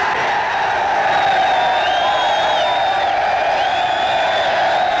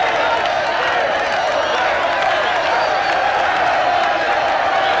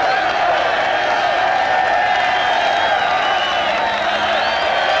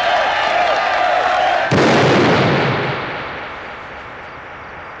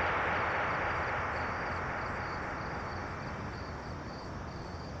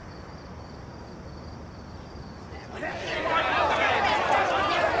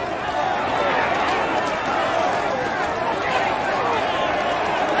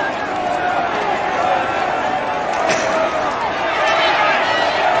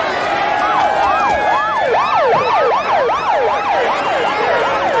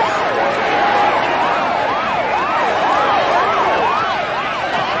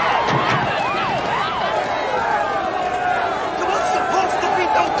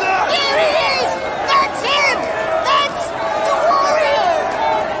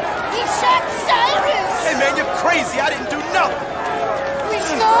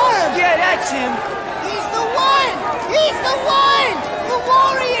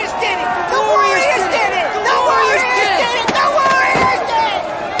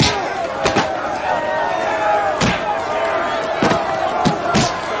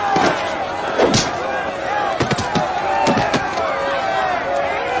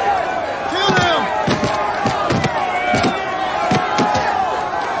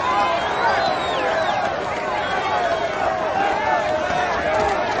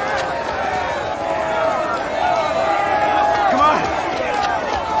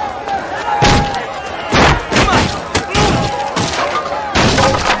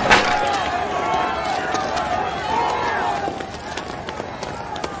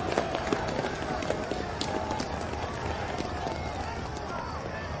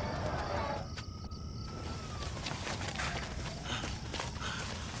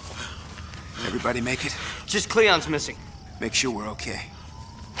 Everybody make it? Just Cleon's missing. Make sure we're okay.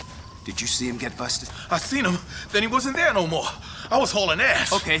 Did you see him get busted? I seen him, then he wasn't there no more. I was hauling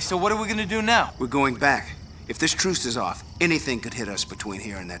ass. Okay, so what are we gonna do now? We're going back. If this truce is off, anything could hit us between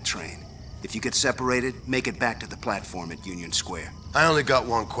here and that train. If you get separated, make it back to the platform at Union Square. I only got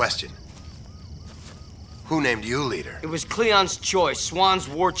one question. Who named you leader? It was Cleon's choice, Swan's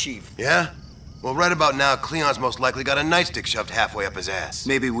war chief. Yeah? Well, right about now, Cleon's most likely got a nightstick shoved halfway up his ass.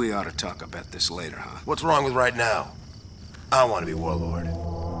 Maybe we ought to talk about this later, huh? What's wrong with right now? I want to be warlord.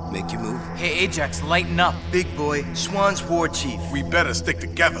 Make you move? Hey, Ajax, lighten up. Big boy, Swan's war chief. We better stick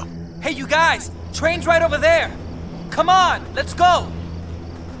together. Hey, you guys! Train's right over there! Come on, let's go!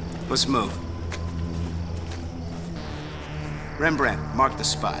 Let's move. Rembrandt, mark the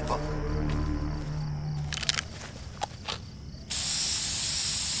spot.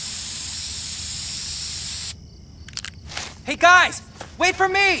 Hey, guys! Wait for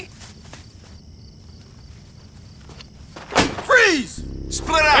me! Freeze!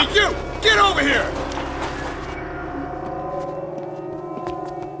 Split out! Hey, you! Get over here!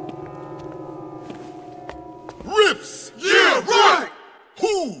 Rips! Yeah, right!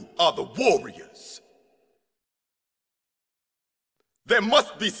 Who are the warriors? There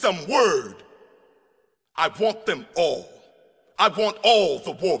must be some word. I want them all. I want all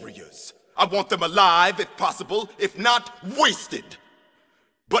the warriors. I want them alive, if possible, if not, wasted.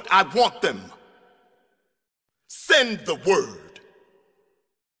 But I want them. Send the word.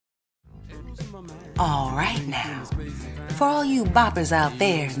 All right now. For all you boppers out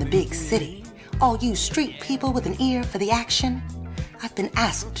there in the big city, all you street people with an ear for the action, I've been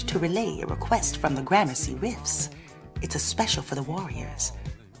asked to relay a request from the Gramercy Riffs. It's a special for the warriors.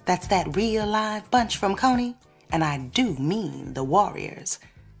 That's that real live bunch from Coney, and I do mean the warriors.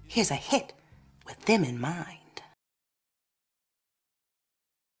 Here's a hit with them in mind.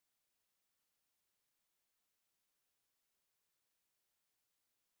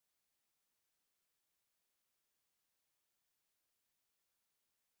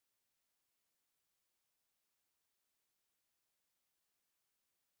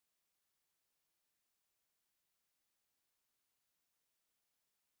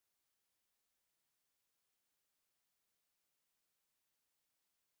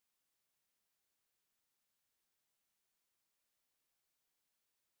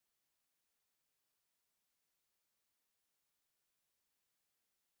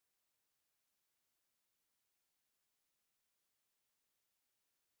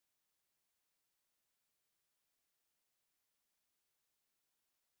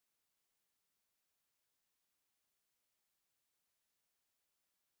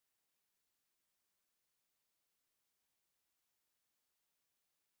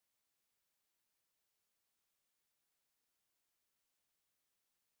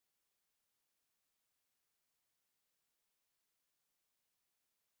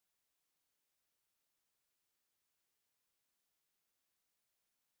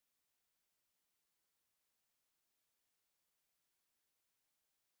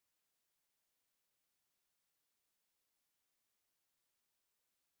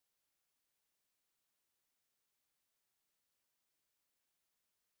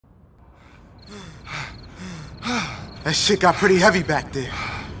 That shit got pretty heavy back there.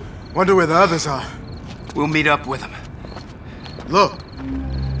 Wonder where the others are. We'll meet up with them. Look.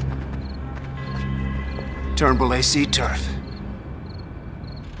 Turnbull AC turf.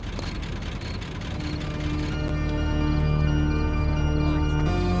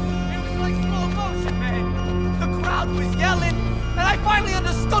 Was yelling, and I finally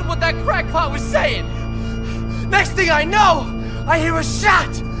understood what that crackpot was saying. Next thing I know, I hear a shot,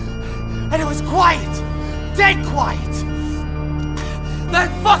 and it was quiet, dead quiet. That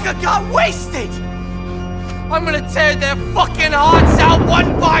fucker got wasted. I'm gonna tear their fucking hearts out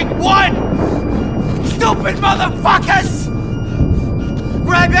one by one. Stupid motherfuckers!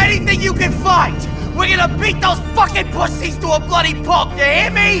 Grab anything you can find. We're gonna beat those fucking pussies to a bloody pulp. You hear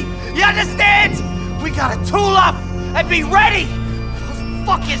me? You understand? We gotta tool up and be ready! Those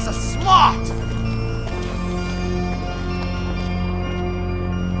fuckers are smart!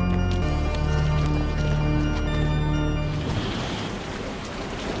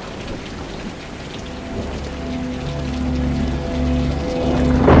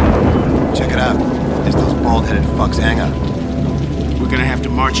 Check it out. There's those bald-headed fucks hang out. We're gonna have to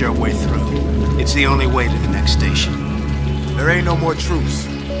march our way through. It's the only way to the next station. There ain't no more truce.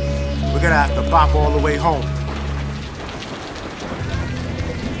 We're gonna have to bop all the way home.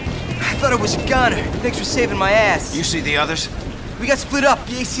 I thought it was a goner. Thanks for saving my ass. You see the others? We got split up.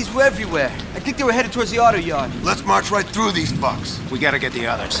 The ACs were everywhere. I think they were headed towards the auto yard. Let's march right through these fucks. We gotta get the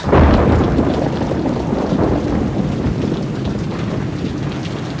others.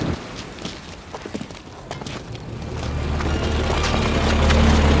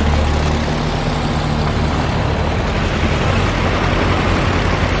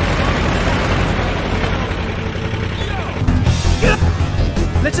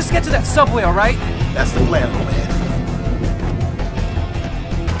 Let's just get to that subway, all right? That's the plan, old man.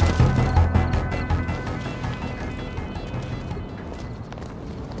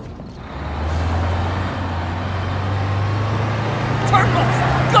 Turtles,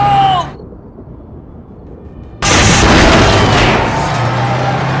 go!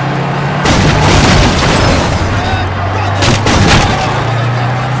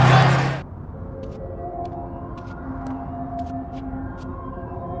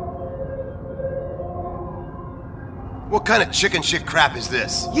 What kind of chicken shit crap is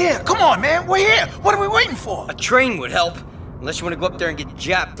this? Yeah, come on, man. We're here. What are we waiting for? A train would help. Unless you want to go up there and get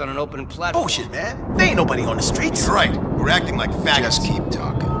japped on an open platform. Bullshit, man. There ain't nobody on the streets. You're right. We're acting like faggots. Just keep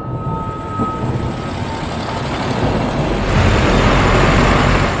talking.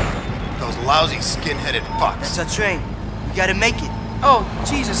 Those lousy skin-headed fucks. That's our train. We gotta make it. Oh,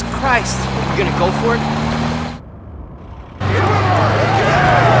 Jesus Christ. You gonna go for it?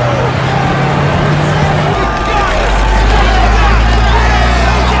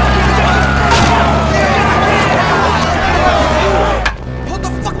 Hold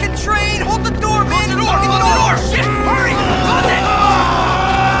the fucking train! Hold the door, man! Hold the door! Shit! Hurry! Close it!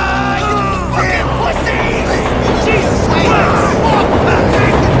 You fucking pussies! Jesus Christ!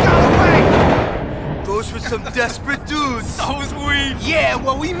 Those were some desperate dudes. So was we. Yeah,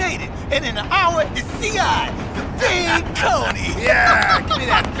 well, we made it. And in an hour, it's CI, the big Coney. Yeah, give me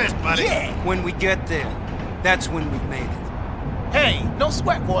that fist, buddy. Yeah. When we get there, that's when we've made it. Hey, no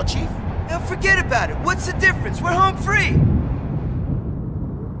sweat, War Chief. Now forget about it. What's the difference? We're home free.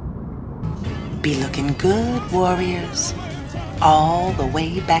 Be looking good, warriors. All the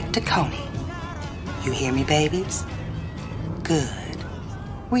way back to Coney. You hear me, babies? Good.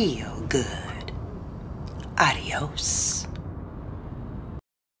 Real good. Adios.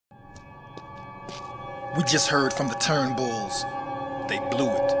 We just heard from the Turnbulls. They blew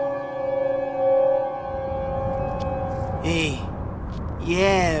it. Hey,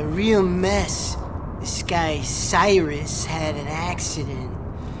 yeah, real mess. This guy Cyrus had an accident.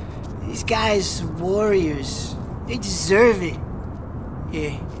 These guys are warriors. They deserve it.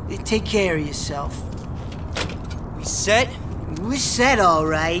 Yeah, take care of yourself. We set? We're set, all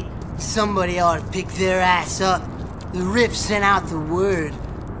right. Somebody ought to pick their ass up. The Rift sent out the word.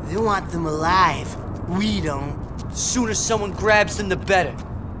 They want them alive. We don't. The sooner someone grabs them, the better.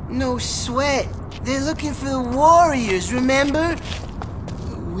 No sweat. They're looking for the warriors, remember?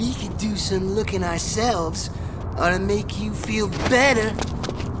 We could do some looking ourselves. Ought to make you feel better.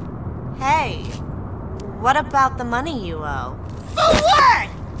 Hey, what about the money you owe? For what?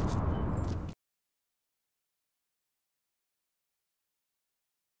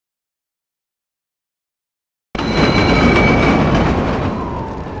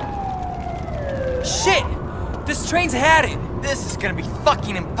 Shit! This train's had it. This is gonna be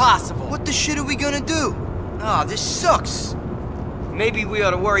fucking impossible. What the shit are we gonna do? Ah, this sucks. Maybe we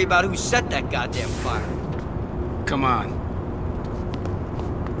ought to worry about who set that goddamn fire. Come on.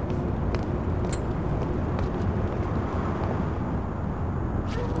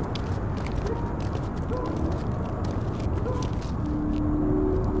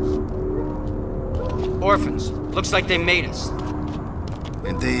 Orphans. Looks like they made us.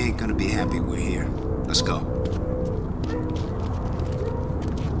 And they ain't gonna be happy we're here. Let's go.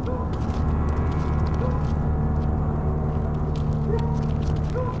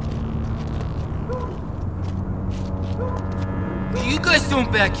 What are you guys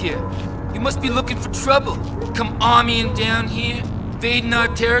doing back here? You must be looking for trouble. Come armying down here, invading our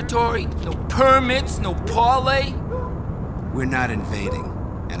territory. No permits, no parlay. We're not invading,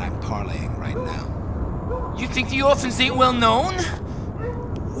 and I'm parlaying right now. You think the orphans ain't well known?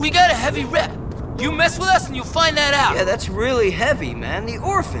 We got a heavy rep. You mess with us and you'll find that out. Yeah, that's really heavy, man. The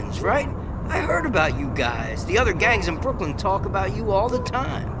orphans, right? I heard about you guys. The other gangs in Brooklyn talk about you all the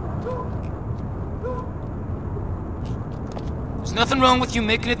time. There's nothing wrong with you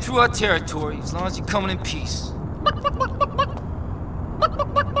making it through our territory, as long as you're coming in peace.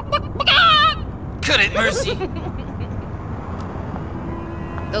 Cut it, Mercy.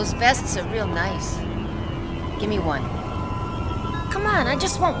 Those vests are real nice. Give me one. Come on, I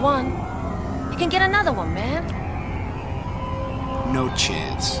just want one. You can get another one, man. No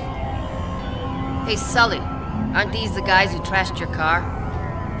chance. Hey, Sully, aren't these the guys who trashed your car?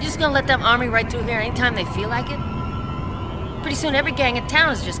 You just gonna let them army right through here anytime they feel like it? Pretty soon every gang in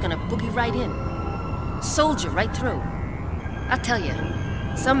town is just gonna boogie right in. Soldier right through. I'll tell you,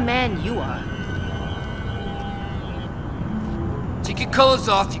 some man you are. Take your colors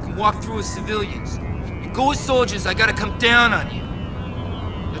off, you can walk through as civilians. You go as soldiers, I gotta come down on you.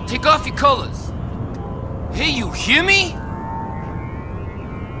 Now take off your colors. Hey, you hear me?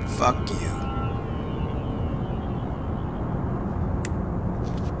 Fuck you.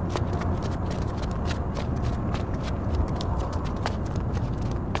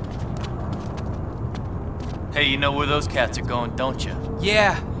 Hey, you know where those cats are going, don't you?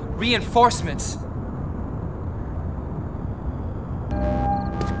 Yeah, reinforcements.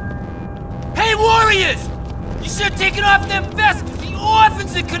 Hey, warriors! You should have taken off them vests, 'cause the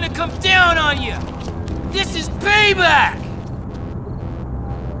orphans are gonna come down on you! This is payback!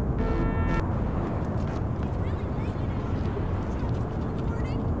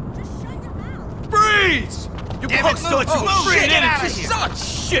 Freeze! You punks thought you were free energy! Such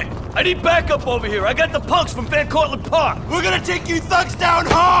shit! I need backup over here. I got the punks from Van Cortlandt Park. We're gonna take you thugs down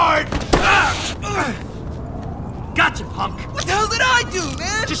hard! Gotcha, punk. What the hell did I do,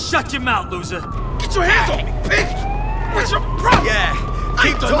 man? Just shut your mouth, loser. Get your hands on me, pig! What's your problem? Yeah,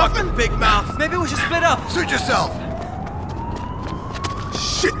 keep talking, big mouth. Maybe we should split up. Suit yourself.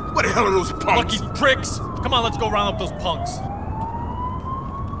 Shit, what the hell are those punks? Lucky pricks. Come on, let's go round up those punks.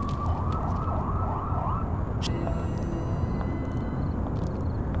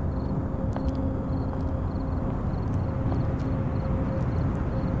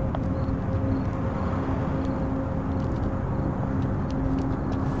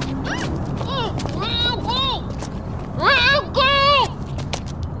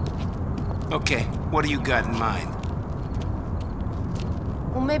 Okay, what do you got in mind?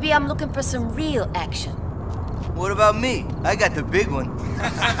 Well, maybe I'm looking for some real action. What about me? I got the big one.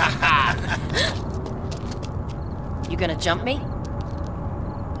 You gonna jump me?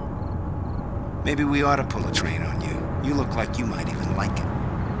 Maybe we ought to pull a train on you. You look like you might even like it.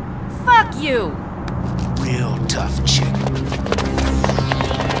 Fuck you! Real tough chick.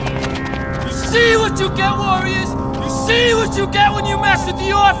 You see what you get, warriors? You see what you get when you mess with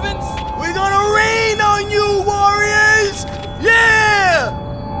the orphans? We're gonna rain on you, warriors! Yeah!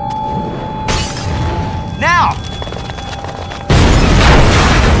 Now!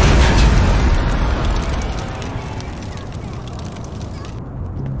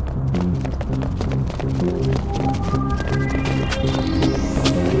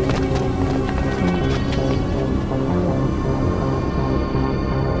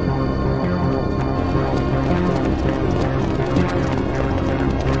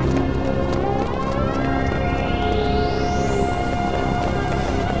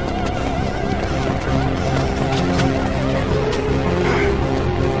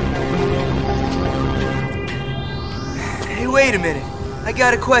 Wait a minute. I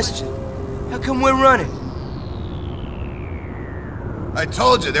got a question. How come we're running? I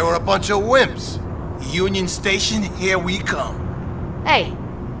told you, they were a bunch of wimps. Union Station, here we come. Hey,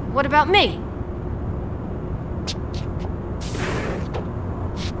 what about me?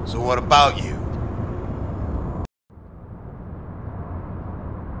 So what about you?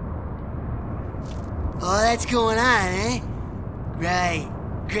 All that's going on, eh? Right.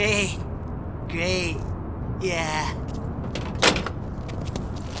 Great. Great. Yeah.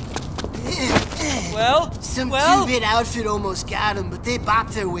 Well? Some two-bit outfit almost got him, but they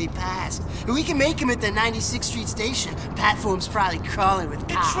bopped their way past. And we can make him at the 96th Street station. Platform's probably crawling with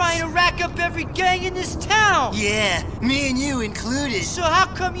cops. You're trying to rack up every gang in this town! Yeah, me and you included. So how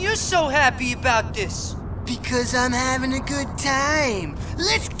come you're so happy about this? Because I'm having a good time.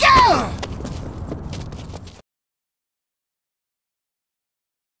 Let's go!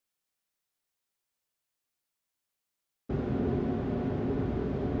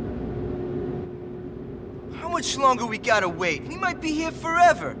 How much longer we gotta wait? We might be here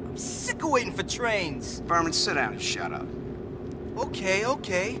forever. I'm sick of waiting for trains. Berman, sit down and shut up. Okay,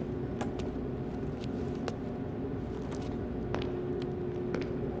 okay.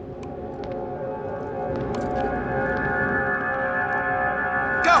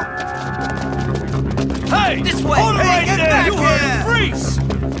 Go! Hey! This way! Hold it right get there! back You here! heard him! Freeze!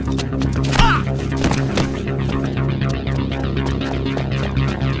 Ah!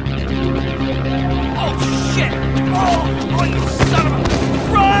 Oh, shit! Oh, you son of a...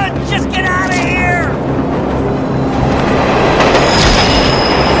 Run! Just get out of here!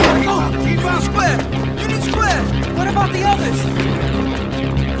 Oh, T-Brown Square! Union Square! What about the others?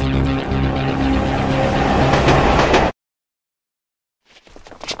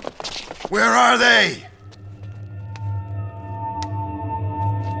 Where are they?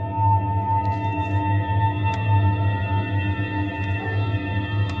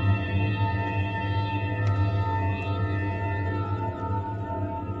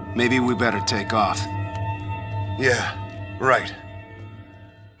 Maybe we better take off. Yeah, right.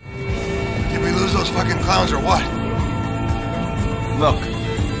 Did we lose those fucking clowns or what? Look.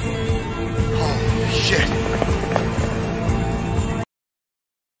 Holy shit.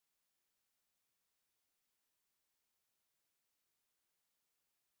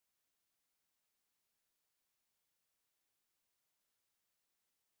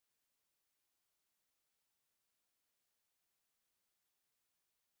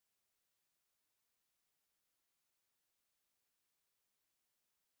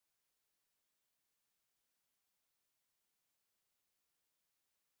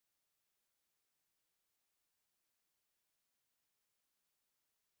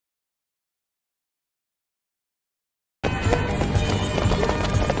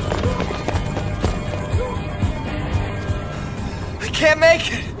 Can't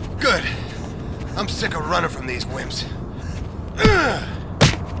make it! Good. I'm sick of running from these wimps.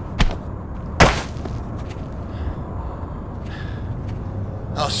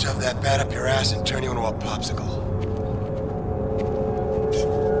 I'll shove that bat up your ass and turn you into a popsicle.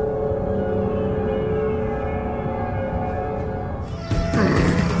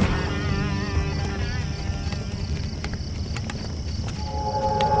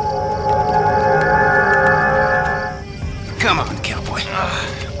 Come on, cowboy.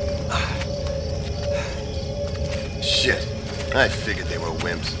 Shit. I figured they were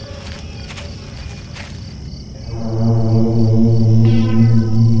wimps.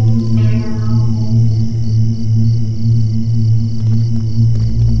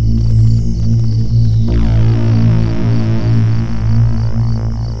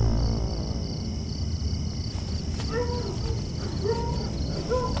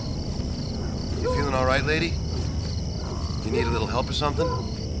 You feeling all right, lady? You need a little help or something?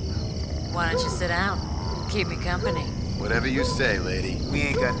 Why don't you sit down? Keep me company. Whatever you say, lady. We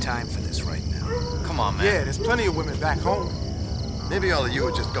ain't got time for this right now. Come on, man. Yeah, there's plenty of women back home. Maybe all of you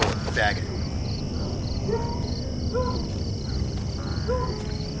would just go with faggot.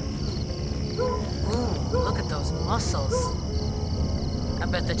 Ooh, look at those muscles. I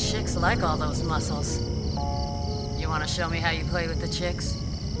bet the chicks like all those muscles. You want to show me how you play with the chicks?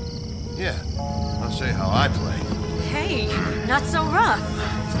 Yeah, I'll show you how I play. Hey, not so rough.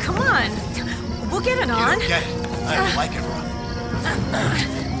 Come on. We'll get it on. You don't get it. I don't like it rough.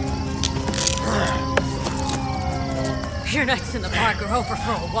 Your nights in the park are over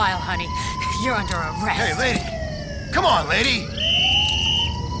for a while, honey. You're under arrest. Hey, lady. Come on, lady.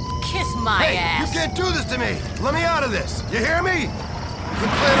 Kiss my ass. You can't do this to me. Let me out of this. You hear me?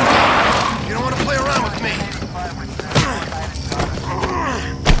 Quit playing around. You don't want to play around with me.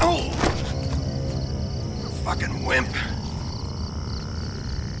 Oh. Fucking wimp.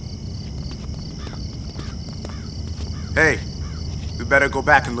 Hey, we better go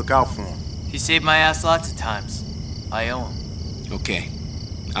back and look out for him. He saved my ass lots of times. I owe him. Okay.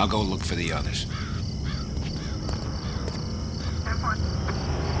 I'll go look for the others.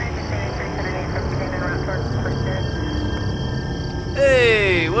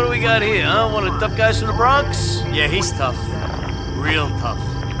 Hey, what do we got here, huh? One of the tough guys from the Bronx? Yeah, he's tough. Real tough.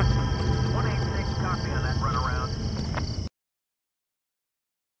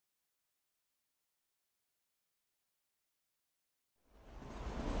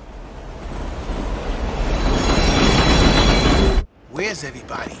 Where's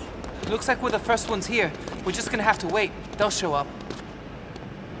everybody? Looks like we're the first ones here. We're just gonna have to wait. They'll show up.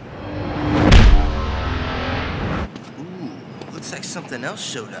 Ooh, looks like something else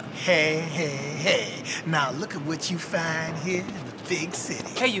showed up. Hey. Now look at what you find here in the big city.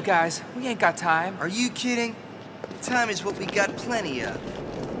 Hey, you guys. We ain't got time. Are you kidding? Time is what we got plenty of.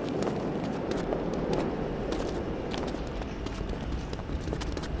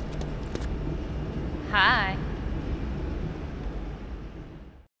 Hi.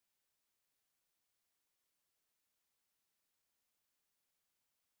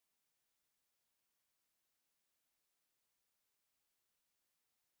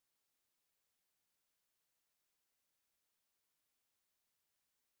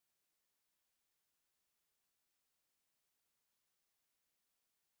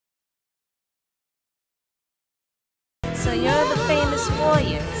 So you're the famous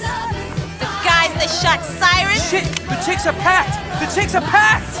warriors. The guys that shot Cyrus? Shit! The chicks are packed! The chicks are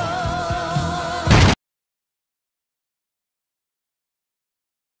packed!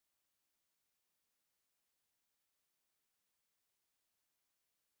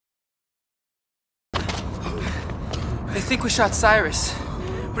 They think we shot Cyrus.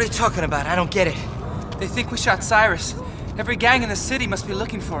 What are you talking about? I don't get it. They think we shot Cyrus. Every gang in the city must be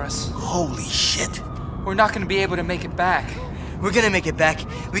looking for us. Holy shit. We're not gonna be able to make it back. We're gonna make it back.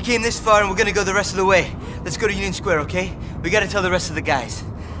 We came this far and we're gonna go the rest of the way. Let's go to Union Square, okay? We gotta tell the rest of the guys.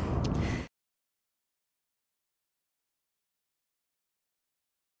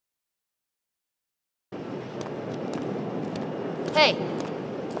 Hey.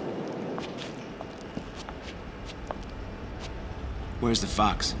 Where's the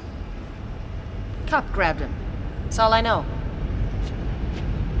fox? Cop grabbed him. That's all I know.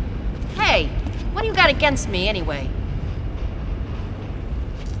 Hey, what do you got against me anyway?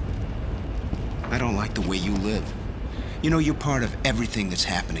 I don't like the way you live. You know, you're part of everything that's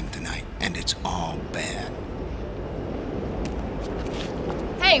happening tonight, and it's all bad.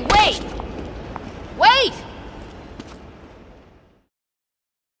 Hey, wait! Wait!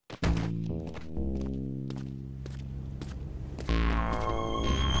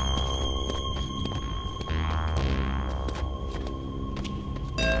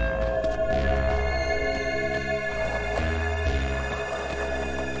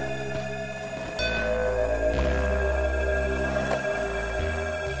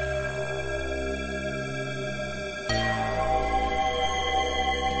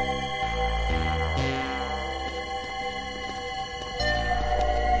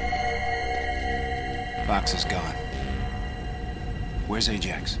 Fox is gone. Where's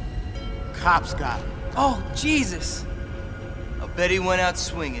Ajax? Cops got him. Oh, Jesus! I'll bet he went out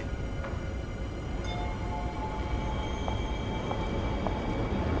swinging.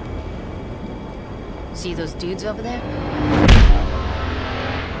 See those dudes over there?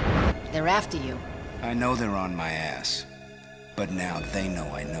 They're after you. I know they're on my ass, but now they know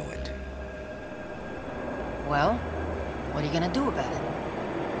I know it. Well, what are you gonna do about it?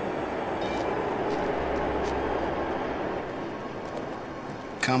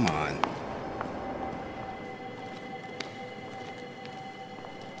 Come on.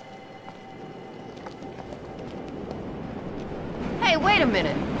 Hey, wait a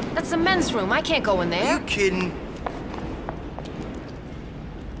minute. That's the men's room. I can't go in there. Are you kidding?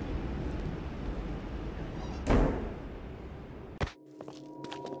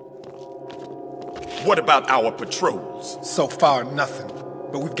 What about our patrols? So far, nothing.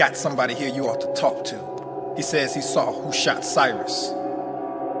 But we've got somebody here you ought to talk to. He says he saw who shot Cyrus.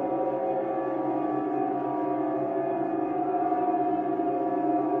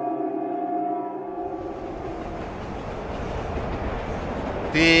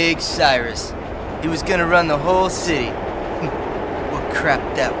 Big Cyrus. He was gonna run the whole city. What crap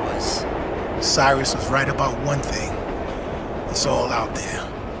that was. Cyrus was right about one thing. It's all out there.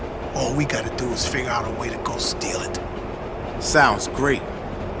 All we gotta do is figure out a way to go steal it. Sounds great.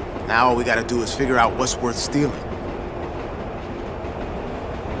 Now all we gotta do is figure out what's worth stealing.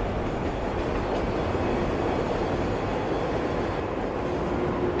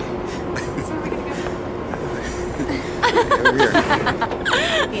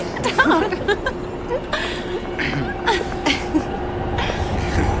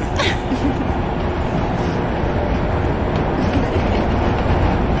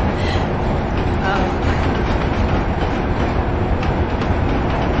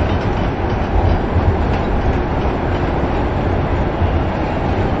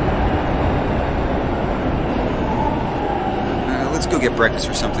 get breakfast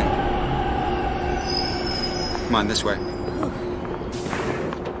or something. Come on, this way.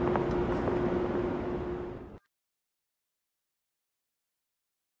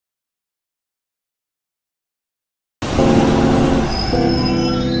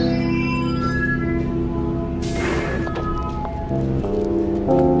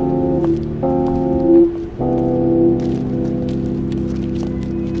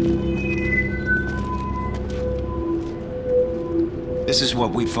 This is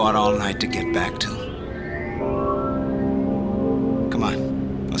what we fought all night to get back to. Come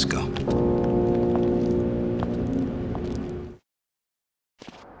on, let's go.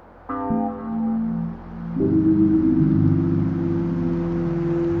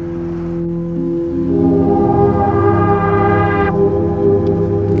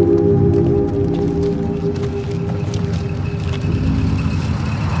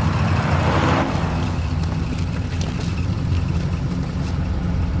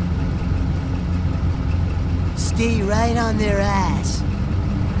 Stay right on their ass.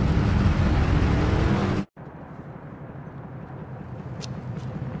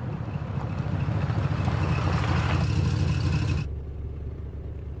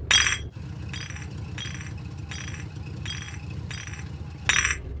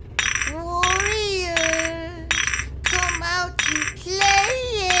 Warriors, come out to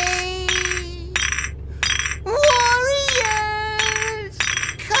play. Warriors,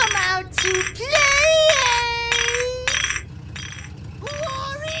 come out to play.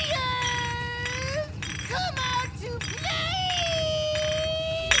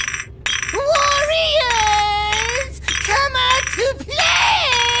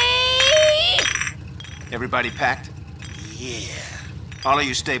 Everybody packed? Yeah. All of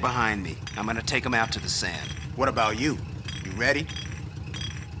you stay behind me. I'm gonna take them out to the sand. What about you? You ready?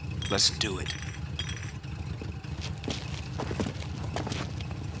 Let's do it.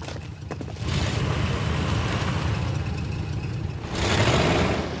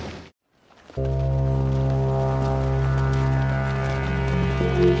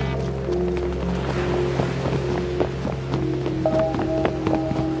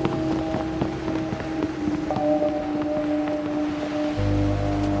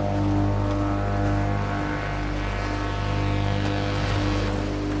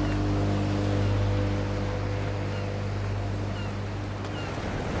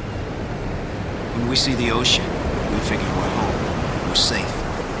 When we see the ocean, we figure we're home. We're safe.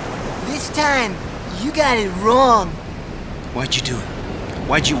 This time, you got it wrong. Why'd you do it?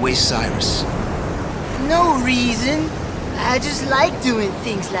 Why'd you waste Cyrus? No reason. I just like doing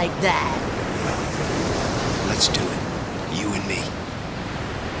things like that. Let's do it. You and me.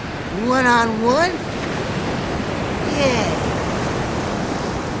 One-on-one? Yeah.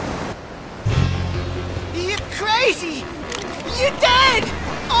 You're crazy! You're dead!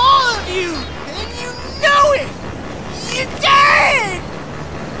 All of you! And you know it! You're dead!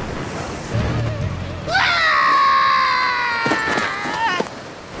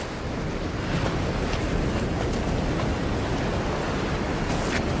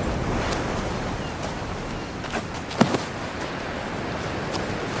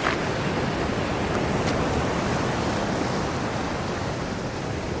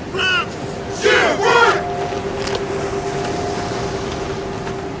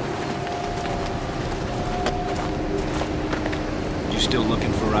 Still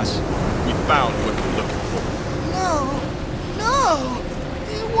looking for us? We found what we're looking for. No,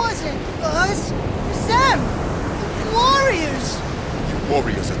 it wasn't us. It was them. The warriors. You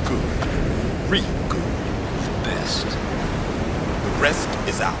warriors are good. Real good. The best. The rest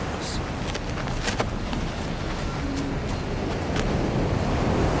is ours.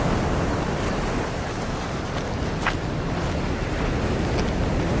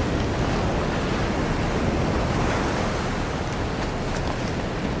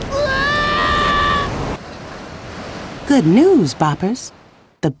 Good news, boppers.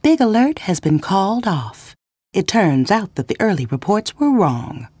 The big alert has been called off. It turns out that the early reports were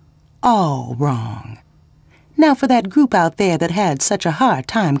wrong. All wrong. Now for that group out there that had such a hard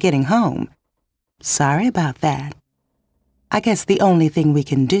time getting home. Sorry about that. I guess the only thing we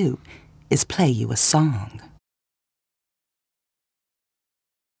can do is play you a song.